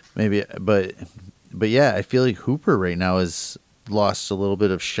 Maybe, but yeah, I feel like Hooper right now has lost a little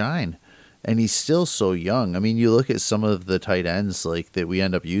bit of shine, and he's still so young. I mean, you look at some of the tight ends like that we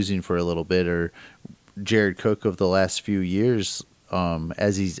end up using for a little bit, or Jared Cook of the last few years.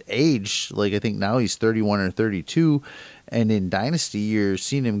 As he's aged, like I think now he's 31 or 32, and in Dynasty you're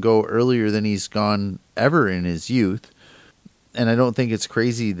seeing him go earlier than he's gone ever in his youth. And I don't think it's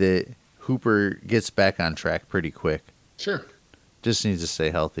crazy that Hooper gets back on track pretty quick. Sure. Just needs to stay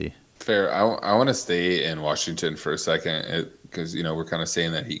healthy. Fair. I want to stay in Washington for a second because, we're kind of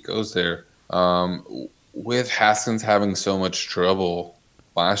saying that he goes there. With Haskins having so much trouble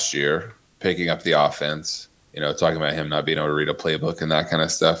last year picking up the offense, talking about him not being able to read a playbook and that kind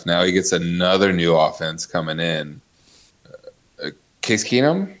of stuff. Now he gets another new offense coming in. Case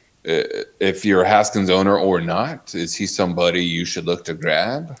Keenum, if you're a Haskins owner or not, is he somebody you should look to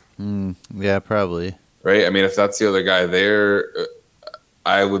grab? Yeah, probably. Right. I mean, if that's the other guy there,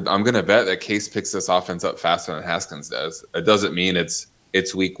 I'm going to bet that Case picks this offense up faster than Haskins does. It doesn't mean it's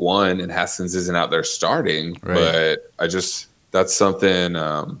week one and Haskins isn't out there starting, right. But that's something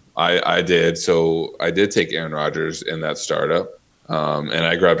I did. So I did take Aaron Rodgers in that startup, and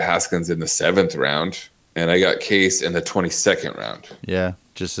I grabbed Haskins in the 7th round, and I got Case in the 22nd round. Yeah,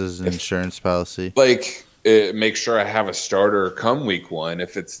 just as an insurance policy. Like, make sure I have a starter come week one.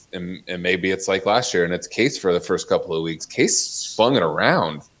 If it's and maybe it's like last year, and it's Case for the first couple of weeks. Case swung it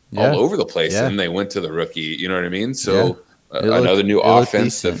around all over the place, and they went to the rookie. You know what I mean? So another new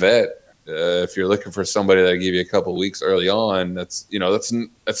offense to vet. If you're looking for somebody that give you a couple of weeks early on, that's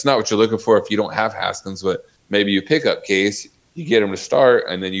not what you're looking for if you don't have Haskins. But maybe you pick up Case, you get him to start,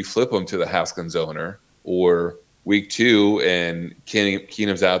 and then you flip him to the Haskins owner, or week 2 and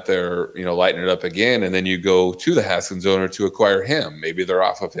Keenum's out there, lighting it up again, and then you go to the Haskins owner to acquire him. Maybe they're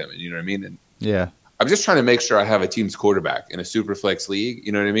off of him, and you know what I mean? And yeah, I'm just trying to make sure I have a team's quarterback in a super flex league.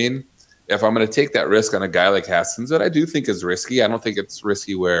 You know what I mean? If I'm going to take that risk on a guy like Haskins, that I do think is risky. I don't think it's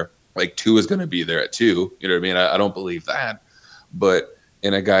risky where like 2 is going to be there at 2. You know what I mean? I don't believe that. But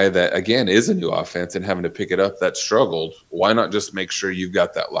in a guy that, again, is a new offense and having to pick it up that struggled, why not just make sure you've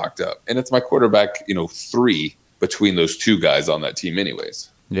got that locked up? And it's my quarterback, 3 between those 2 guys on that team anyways.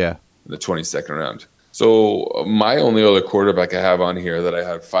 Yeah. In the 22nd round. So my only other quarterback I have on here that I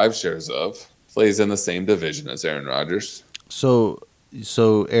have 5 shares of plays in the same division as Aaron Rodgers. So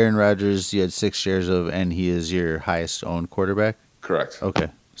Aaron Rodgers you had 6 shares of, and he is your highest owned quarterback? Correct. Okay.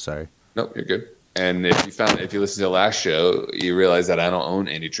 Sorry. Nope, you're good. And if you listened to the last show, you realize that I don't own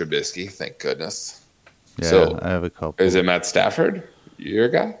Andy Trubisky. Thank goodness. Yeah, so I have a couple. Is it Matt Stafford, your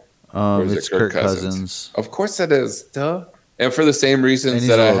guy? Or is it's Kirk Cousins. Of course it is. Duh. And for the same reasons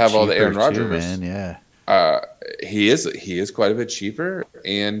that I have all the Aaron Rodgers. Too, man. Yeah. He is quite a bit cheaper.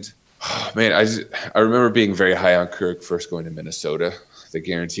 And man, I remember being very high on Kirk first going to Minnesota. The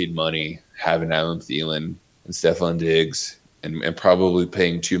guaranteed money, having Adam Thielen and Stephon Diggs, and probably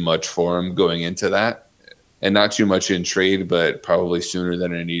paying too much for him going into that. And not too much in trade, but probably sooner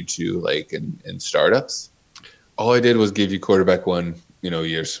than I need to, like in startups. All I did was give you quarterback 1,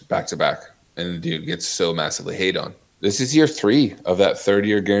 years back to back. And the dude gets so massively hate on. This is year 3 of that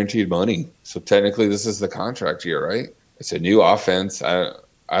 3rd-year guaranteed money. So technically this is the contract year, right? It's a new offense. I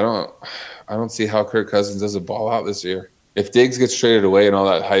don't see how Kirk Cousins doesn't ball out this year. If Diggs gets traded away and all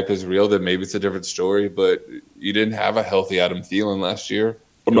that hype is real, then maybe it's a different story. But you didn't have a healthy Adam Thielen last year.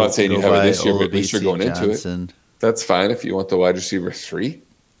 I'm not saying you have it this year, but at least you're going into it. That's fine if you want the wide receiver 3.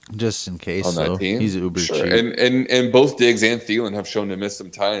 Just in case on that team. He's uber cheap. And both Diggs and Thielen have shown to miss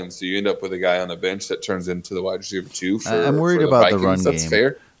some time. So you end up with a guy on the bench that turns into the wide receiver 2. I'm worried about the run game. That's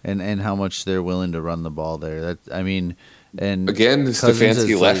fair. And how much they're willing to run the ball there. And again,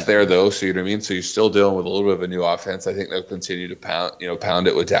 Stefanski left there though, so you know what I mean. So you're still dealing with a little bit of a new offense. I think they'll continue to pound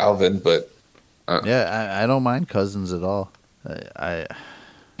it with Dalvin, but I don't mind Cousins at all. I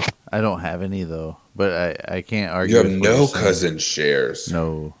don't have any though. but I can't You argue have with what you're no saying. cousin shares.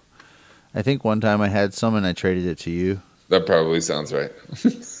 No. I think one time I had some and I traded it to you. That probably sounds right.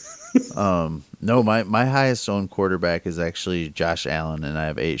 No, my highest owned quarterback is actually Josh Allen, and I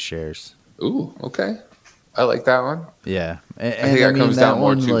have 8 shares. Ooh, okay. I like that one. Yeah, I think and I that mean comes down that more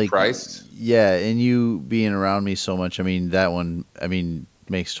one, to like, price. yeah, and you being around me so much, I mean that one, I mean,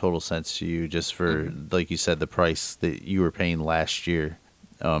 makes total sense to you just for, like you said, the price that you were paying last year.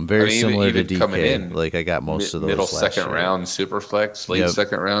 I Very mean, similar to even coming DK. in Like I got most of middle those last second year. round, super flex, late Yep.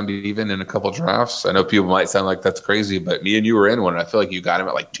 second round, even in a couple drafts. I know people might sound like that's crazy, but me and you were in one. And I feel like you got him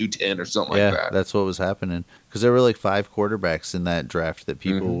at like 210 or something like Yeah, that. that's what was happening because there were like 5 quarterbacks in that draft that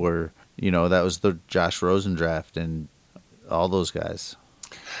people Hmm. were, that was the Josh Rosen draft and all those guys.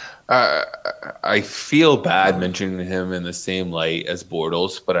 Uh, I feel bad mentioning him in the same light as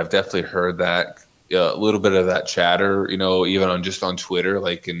Bortles, but I've definitely heard that a little bit of that chatter, even on Twitter,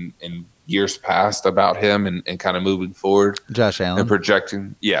 like in years past about him and kind of moving forward Josh and Allen.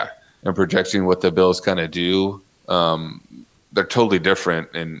 projecting what the Bills kind of do. They're totally different,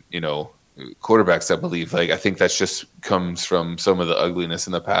 and quarterbacks. I believe, like I think that's just comes from some of the ugliness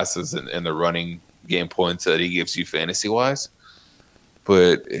in the passes and the running game points that he gives you fantasy wise.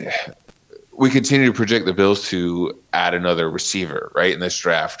 But we continue to project the Bills to add another receiver, right, in this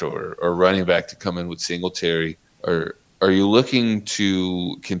draft or running back to come in with Singletary. Or are you looking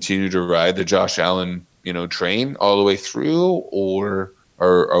to continue to ride the Josh Allen, train all the way through, or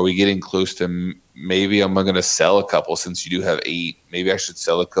are we getting close to maybe I'm going to sell a couple since you do have 8? Maybe I should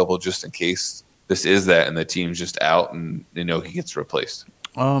sell a couple just in case this is that and the team's just out and he gets replaced.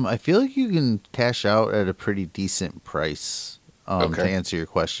 I feel like you can cash out at a pretty decent price. To Okay. answer your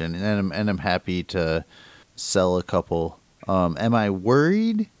question, and I'm happy to sell a couple. Am I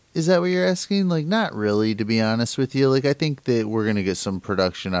worried? Is that what you're asking? Like, not really, to be honest with you. Like, I think that we're gonna get some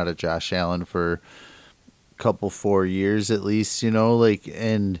production out of Josh Allen for a couple 4 years at least. Like,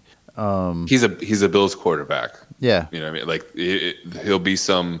 and He's a Bills quarterback. yeah, You know what I mean? Like he'll be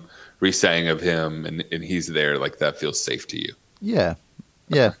some re-saying of him and he's there. Like that feels safe to you. yeah,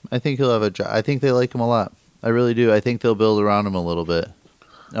 yeah. I think he'll have a job. I think they like him a lot. I really do. I think they'll build around him a little bit.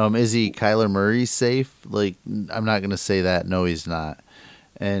 Is he Kyler Murray safe? Like, I'm not going to say that. No, he's not.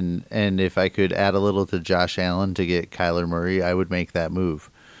 And if I could add a little to Josh Allen to get Kyler Murray, I would make that move.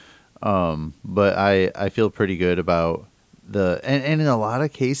 But I feel pretty good about and in a lot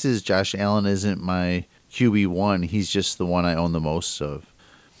of cases, Josh Allen isn't my QB1. He's just the one I own the most of.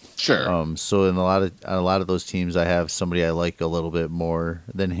 Sure. So in a lot of those teams, I have somebody I like a little bit more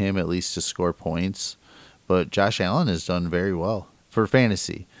than him, at least to score points. But Josh Allen has done very well for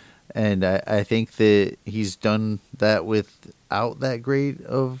fantasy. And I think that he's done that without that great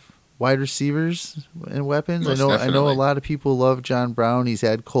of wide receivers and weapons. Most I know a definitely. lot of people love John Brown. He's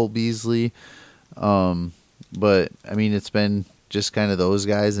had Cole Beasley. But I mean it's been just kind of those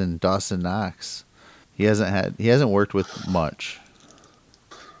guys and Dawson Knox. He hasn't worked with much.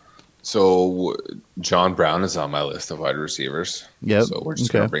 So John Brown is on my list of wide receivers. Yep. So we're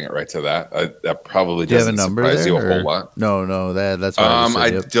just Okay. gonna bring it right to that. That probably Do you have a doesn't number surprise there? you a whole Or- lot. No, that's what I I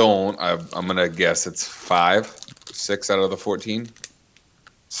said. Yep. don't. I'm gonna guess it's 6 out of the 14.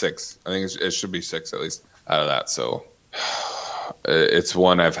 6. I think it should be 6 at least out of that. So it's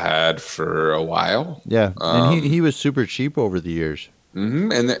one I've had for a while. Yeah, and he was super cheap over the years.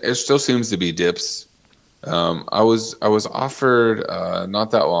 And it still seems to be dips. I was offered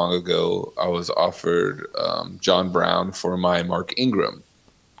not that long ago. I was offered John Brown for my Mark Ingram,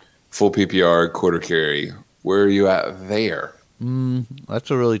 full PPR quarter carry. Where are you at there?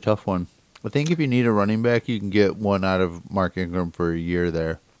 That's a really tough one. I think if you need a running back, you can get one out of Mark Ingram for a year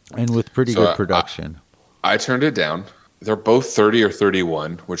there, and with pretty So good production. I turned it down. They're both 30 or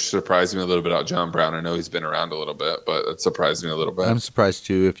 31, which surprised me a little bit about John Brown. I know he's been around a little bit, but it surprised me a little bit. I'm surprised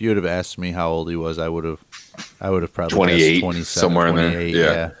too. If you would have asked me how old he was, I would have probably 28, guessed 27, somewhere in there. 28,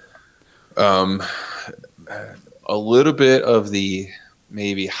 Yeah. A little bit of the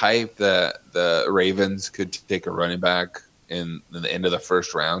maybe hype that the Ravens could take a running back in the end of the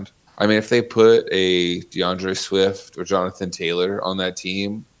first round. I mean, if they put a DeAndre Swift or Jonathan Taylor on that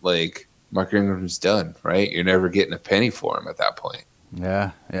team, like Mark Ingram's done, right? You're never getting a penny for him at that point.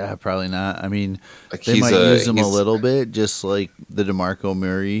 Yeah, probably not. I mean, Like they might use him a little bit, just like the DeMarco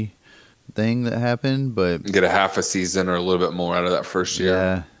Murray thing that happened, but get a half a season or a little bit more out of that first year.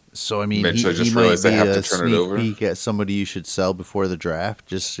 yeah. So I mean, Eventually he just might realize they be have a to turn it sneak over. peek at somebody you should sell before the draft,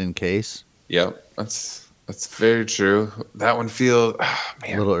 just in case. Yep, that's very true. That one feels A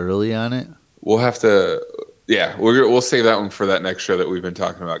man. little early on it. We'll have to. Yeah, we'll save that one for that next show that we've been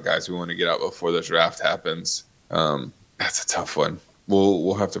talking about, guys. We want to get out before the draft happens. That's a tough one.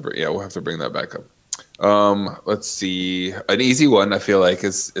 We'll have to bring that back up. Let's see. An easy one I feel like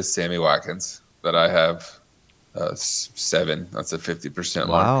is Sammy Watkins that I have 7. That's a 50% mark.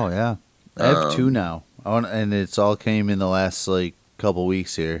 Wow, yeah. I have 2 now. And it's all came in the last like couple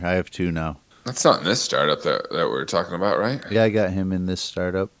weeks here. I have 2 now. That's not in this startup that we're talking about, right? Yeah, I got him in this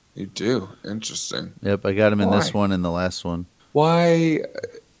startup. You do. Interesting. Yep, I got him in Why? this one and the last one. Why?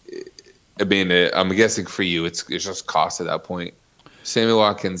 I mean, I'm guessing for you, it's just cost at that point. Sammy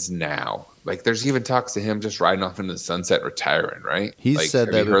Watkins now, like, there's even talks of him just riding off into the sunset, retiring, right? He's like, said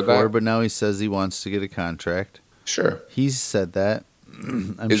have that you heard before, that? but now he says he wants to get a contract. Sure. He's said that.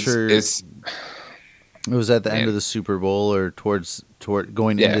 I'm sure It's it was at the end Man. of the Super Bowl or toward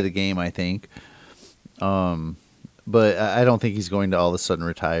going Yeah. into the game, I think. But I don't think he's going to all of a sudden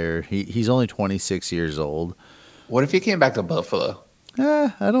retire. He's only 26 years old. What if he came back to Buffalo?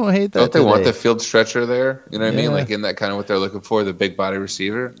 I don't hate that. Don't they want today. the field stretcher there? You know what I mean? Yeah. Like, isn't that kind of what they're looking for? The big body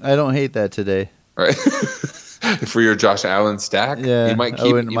receiver, I don't hate that today. right? For your Josh Allen stack, Yeah, you might I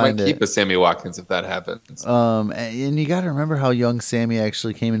keep wouldn't mind it. a Sammy Watkins if that happens. And you got to remember how young Sammy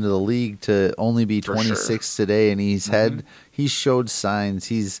actually came into the league to only be For 26 today, and he's showed signs.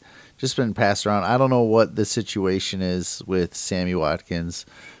 He's just been passed around. I don't know what the situation is with Sammy Watkins.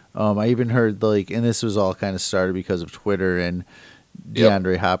 I even heard and this was all kind of started because of Twitter and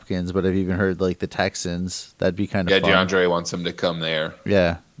DeAndre Hopkins, but I've even heard the Texans. That'd be kind of fun. DeAndre wants him to come there.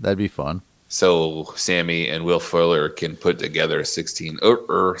 Yeah, that'd be fun. So Sammy and Will Fuller can put together a 16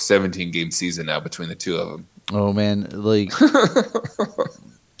 or 17 game season now between the two of them. Oh man,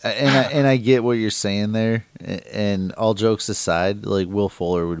 and I get what you're saying there. And all jokes aside, Will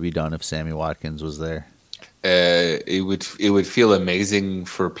Fuller would be done if Sammy Watkins was there. It would feel amazing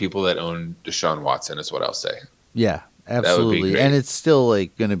for people that own Deshaun Watson, is what I'll say. Yeah, absolutely. great. And it's still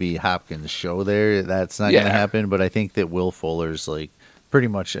going to be Hopkins' show there. That's not going to happen. But I think that Will Fuller's pretty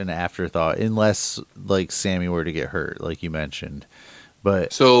much an afterthought, unless Sammy were to get hurt, like you mentioned.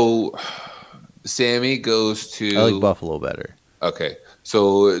 But so Sammy goes to. I like Buffalo better. Okay,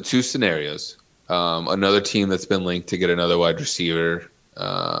 so 2 scenarios. Another team that's been linked to get another wide receiver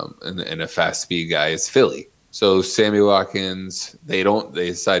and a fast speed guy is Philly. So Sammy Watkins, they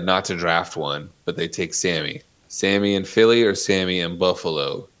decide not to draft one, but they take Sammy. Sammy in Philly or Sammy in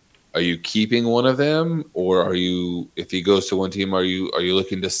Buffalo? Are you keeping one of them, or are you? If he goes to one team, are you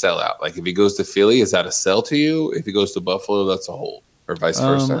looking to sell out? Like if he goes to Philly, is that a sell to you? If he goes to Buffalo, that's a hold, or vice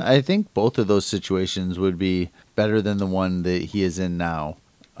versa. I think both of those situations would be better than the one that he is in now.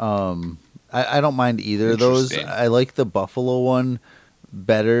 I don't mind either of those. I like the Buffalo one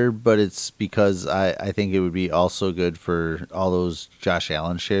better, but it's because I think it would be also good for all those Josh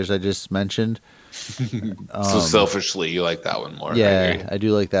Allen shares I just mentioned. So selfishly, you like that one more. Yeah, I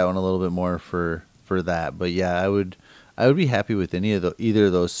do like that one a little bit more for that. But yeah, I would be happy with either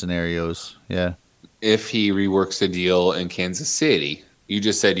of those scenarios. Yeah. If he reworks a deal in Kansas City, you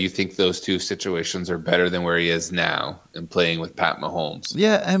just said you think those 2 situations are better than where he is now and playing with Pat Mahomes.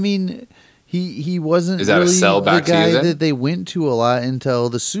 Yeah, I mean, he wasn't Is that a really sell back the to you guy then? that they went to a lot until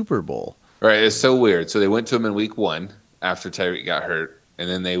the Super Bowl. Right, it's so weird. So they went to him in week 1 after Tyreek got hurt, and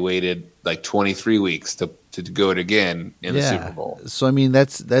then they waited 23 weeks to go it again in the Super Bowl. So I mean,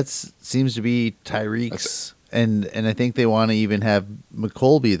 that's seems to be Tyreek's, and I think they want to even have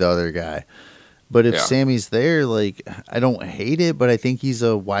McColby the other guy. But if Sammy's there, I don't hate it, but I think he's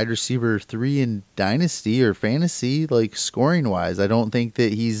a wide receiver 3 in Dynasty or Fantasy, scoring wise. I don't think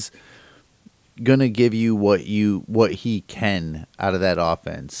that he's gonna give you what he can out of that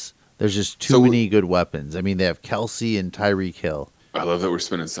offense. There's just too many good weapons. I mean, they have Kelsey and Tyreek Hill. I love that we're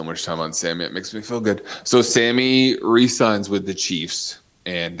spending so much time on Sammy. It makes me feel good. So Sammy re-signs with the Chiefs,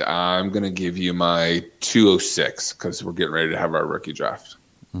 and I'm going to give you my 206 because we're getting ready to have our rookie draft.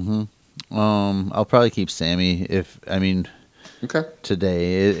 Mm-hmm. I'll probably keep Sammy Okay.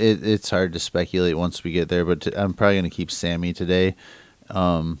 Today. It's hard to speculate once we get there, but I'm probably going to keep Sammy today.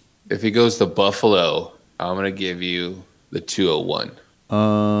 If he goes to Buffalo, I'm going to give you the 201.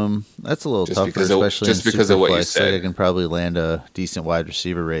 That's a little tougher, especially because of what you said. I can probably land a decent wide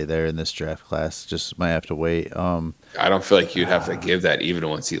receiver right there in this draft class. Just might have to wait. I don't feel like you'd have to give that even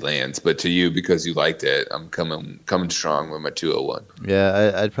once he lands, but to you, because you liked it, I'm coming strong with my 201.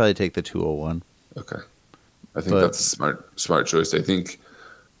 Yeah, I'd probably take the 201. Okay, I think that's a smart choice. I think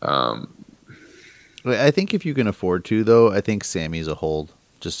if you can afford to, though, I think Sammy's a hold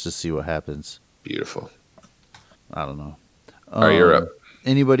just to see what happens. Beautiful. I don't know. All right, you're up.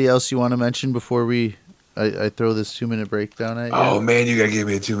 Anybody else you want to mention before I throw this 2-minute breakdown at you? Oh, man, you got to give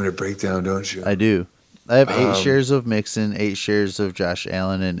me a 2-minute breakdown, don't you? I do. I have 8 shares of Mixon, 8 shares of Josh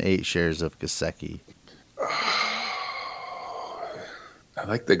Allen, and 8 shares of Gesicki. I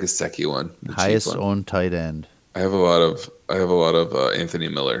like the Gesicki one, the cheap Highest one. owned tight end. I have a lot of Anthony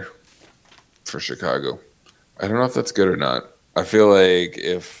Miller for Chicago. I don't know if that's good or not. I feel like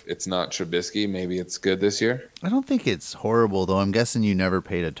if it's not Trubisky, maybe it's good this year. I don't think it's horrible, though. I'm guessing you never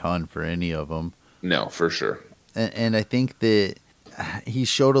paid a ton for any of them. No, for sure. And I think that he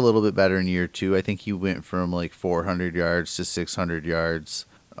showed a little bit better in year 2. I think he went from like 400 yards to 600 yards.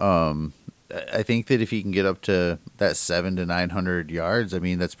 I think that if he can get up to that 700 to 900 yards, I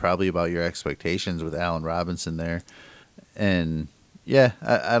mean, that's probably about your expectations with Allen Robinson there. And yeah,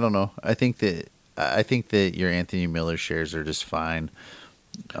 I don't know. I think that your Anthony Miller shares are just fine.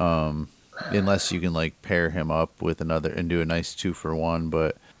 Unless you can like pair him up with another and do a nice 2-for-1,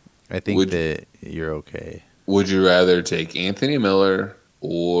 but I think that you're okay. Would you rather take Anthony Miller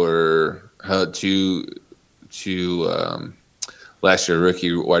or last year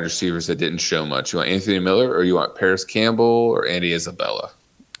rookie wide receivers that didn't show much? You want Anthony Miller or you want Paris Campbell or Andy Isabella?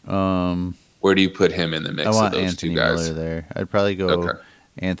 Where do you put him in the mix? I want of those Anthony two guys? Miller there. I'd probably go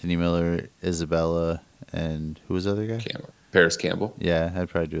Anthony Miller, Isabella, and who was the other guy? Paris Campbell. Yeah, I'd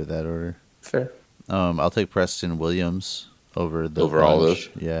probably do it that order. Fair. I'll take Preston Williams over all those.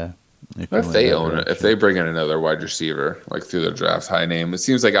 Yeah. If they own it, if they bring in another wide receiver like through the draft high name, it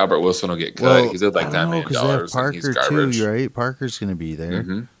seems like Albert Wilson will get cut. He's at like $9 million. Because they have Parker too, right? Parker's going to be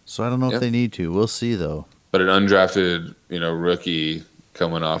there, so I don't know if they need to. We'll see though. But an undrafted, rookie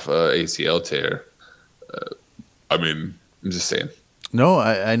coming off a ACL tear. I mean, I'm just saying. No,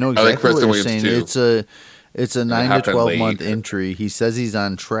 I know exactly what you're saying. Too. It's a 9 to 12 month entry. He says he's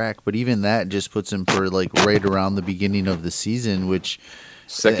on track, but even that just puts him for like right around the beginning of the season, which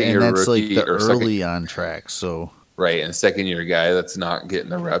second year that's rookie like the early on track. So right, and second year guy that's not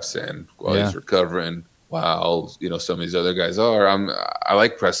getting the reps in while he's recovering. While some of these other guys are. I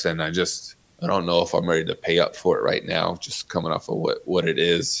like Preston. I don't know if I'm ready to pay up for it right now. Just coming off of what it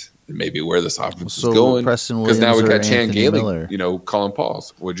is. Maybe where this offense is going. Because now we got Chan Gailey, calling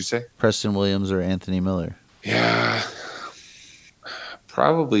Pauls. What'd you say? Preston Williams or Anthony Miller? Yeah,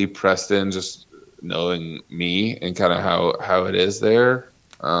 probably Preston, just knowing me and kind of how it is there.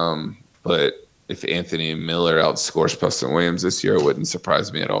 But if Anthony Miller outscores Preston Williams this year, it wouldn't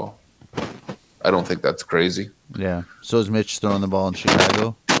surprise me at all. I don't think that's crazy. Yeah. So is Mitch throwing the ball in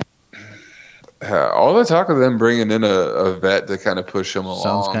Chicago? All the talk of them bringing in a vet to kind of push him along.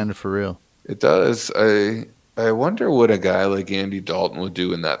 Sounds kind of for real. It does. I wonder what a guy like Andy Dalton would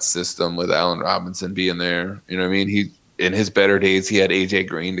do in that system with Allen Robinson being there. You know what I mean? He in his better days, he had AJ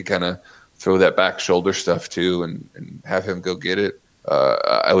Green to kind of throw that back shoulder stuff too and have him go get it.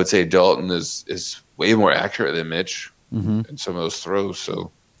 I would say Dalton is way more accurate than Mitch in some of those throws.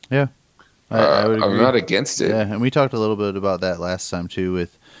 So yeah, I would agree. I'm not against it. Yeah, and we talked a little bit about that last time too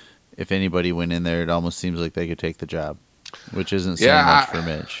with if anybody went in there, it almost seems like they could take the job, which isn't saying much for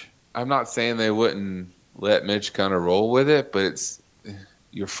Mitch. I'm not saying they wouldn't let Mitch kind of roll with it, but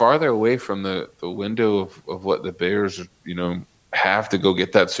you're farther away from the window of what the Bears, have to go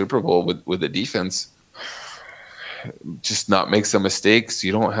get that Super Bowl with the defense. Just not make some mistakes.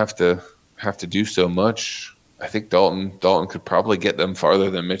 You don't have to do so much. I think Dalton could probably get them farther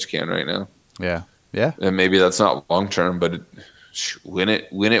than Mitch can right now. Yeah. Yeah. And maybe that's not long term, but win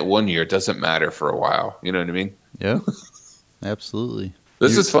it 1 year. It doesn't matter for a while. You know what I mean? Yeah. Absolutely.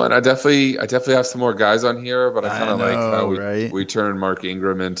 This is fun. I definitely have some more guys on here, but I kind of like how we turned Mark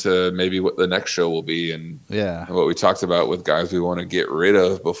Ingram into maybe what the next show will be, and what we talked about with guys we want to get rid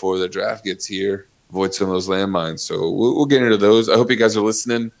of before the draft gets here, avoid some of those landmines. So we'll get into those. I hope you guys are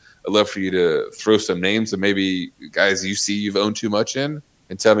listening. I'd love for you to throw some names and maybe guys you see you've owned too much in,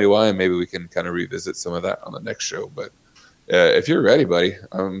 and tell me why, and maybe we can kind of revisit some of that on the next show. But if you're ready, buddy,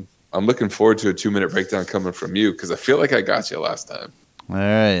 I'm looking forward to a 2-minute breakdown coming from you because I feel like I got you last time. All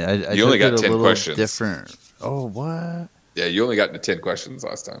right. You only got 10 questions. Different. Oh, what? Yeah, you only got 10 questions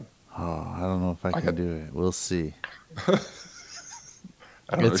last time. Oh, I don't know if I can do it. We'll see.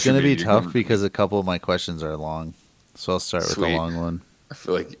 It's going to be tough because a couple of my questions are long. So I'll start with the long one. I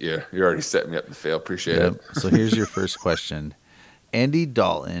feel like you're already setting me up to fail. Appreciate it. So here's your first question. Andy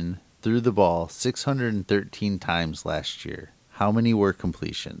Dalton threw the ball 613 times last year. How many were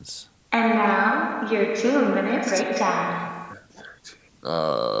completions? And now, your 2-minute breakdown.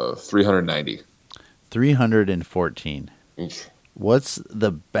 390. 314. Oof. What's the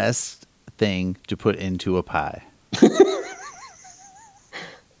best thing to put into a pie? You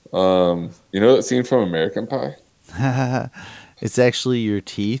know that scene from American Pie? It's actually your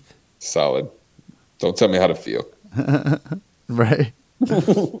teeth. Solid. Don't tell me how to feel. Right.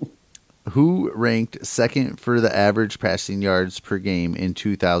 Who ranked second for the average passing yards per game in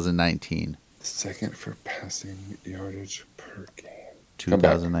 2019? Second for passing yardage per game. back.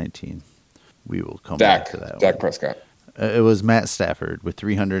 2019. We will come back to that Dak one. Prescott. It was Matt Stafford with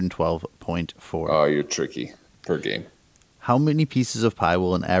 312.4. Oh, you're tricky per game. How many pieces of pie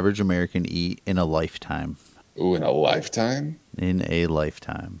will an average American eat in a lifetime? Ooh, in a lifetime? In a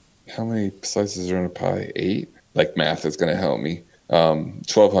lifetime. How many slices are in a pie? 8? Like math is going to help me.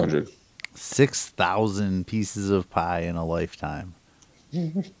 1,200. 6,000 pieces of pie in a lifetime.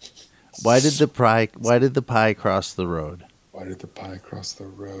 Why did the pie cross the road? Why did the pie cross the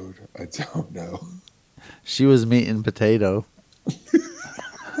road? I don't know. She was meat and potato.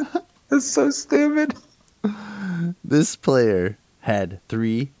 That's so stupid. This player had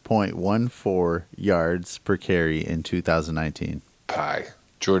 3.14 yards per carry in 2019. Pie.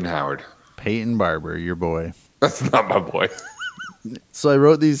 Jordan Howard. Peyton Barber, your boy. That's not my boy. So I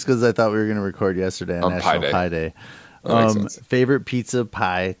wrote these because I thought we were going to record yesterday on National Pie Day. That makes sense. Favorite pizza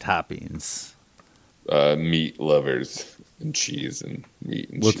pie toppings? Meat lovers and cheese and meat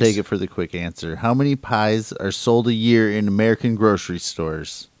and We'll cheese. take it for the quick answer. How many pies are sold a year in American grocery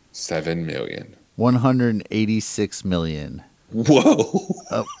stores? 7 million. 186 million. Whoa.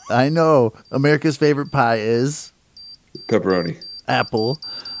 I know. America's favorite pie is Pepperoni. apple.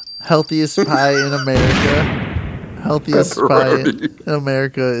 Healthiest pie in America. Healthiest Pepperoni. pie in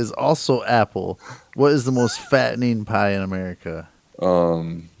America is also apple. What is the most fattening pie in America?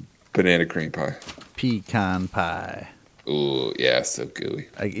 Banana cream pie. Pecan pie. Ooh, yeah, so gooey.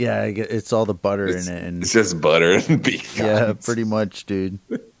 I get it's all the butter in it, and It's just butter and pecans. yeah, pretty much, dude.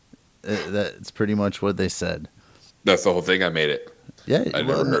 That's pretty much what they said. That's the whole thing. I made it. Yeah, I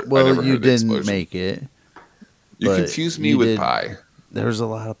never heard you the didn't explosion. make it. You But confused me you with did- pie. There was a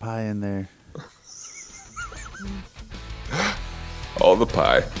lot of pie in there. All the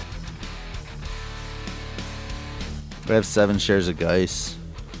pie. I have 7 shares of Geist.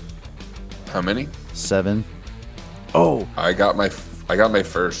 How many? 7. Oh, I got my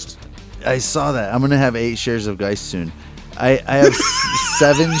first. I saw that. I'm gonna have 8 shares of Geist soon. I have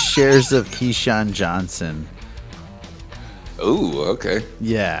 7 shares of Keyshawn Johnson. Ooh, okay.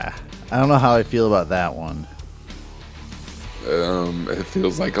 Yeah, I don't know how I feel about that one. It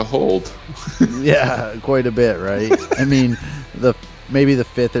feels like a hold. Yeah, quite a bit, right? I mean, maybe the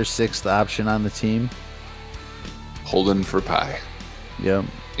 5th or 6th option on the team. Holding for pie. Yep.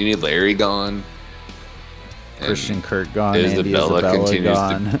 You need Larry gone. and Christian Kirk gone. Andy Isabella Isabella continues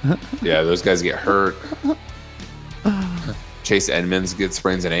gone. Yeah, those guys get hurt. Chase Edmonds gets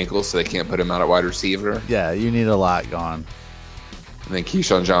sprains an ankle, so they can't put him out at wide receiver. Yeah, you need a lot gone. And then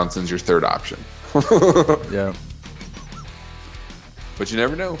Keyshawn Johnson's your third option. Yep. But you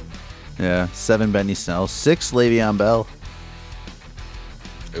never know. Yeah. 7 Benny Snell. 6 Le'Veon Bell.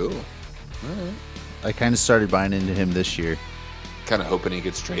 Ooh. I kind of started buying into him this year. Kind of hoping he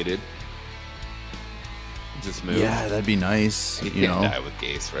gets traded. Just move. Yeah, that'd be nice. He You can't know, die with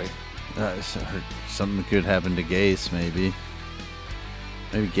Gase, right? something could happen to Gase, maybe.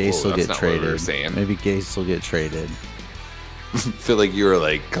 Maybe Gase Whoa, will that's get not what we were traded. saying. Maybe Gase will get traded. I feel like you were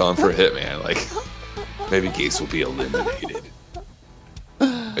like calling for a hitman. Like maybe Gase will be eliminated,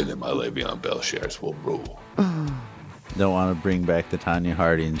 and then my Le'Veon Bell shares will rule. Don't want to bring back the Tanya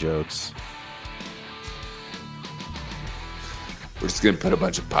Harding jokes. We're just gonna put a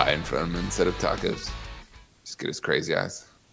bunch of pie in front of him instead of tacos. Just get his crazy eyes.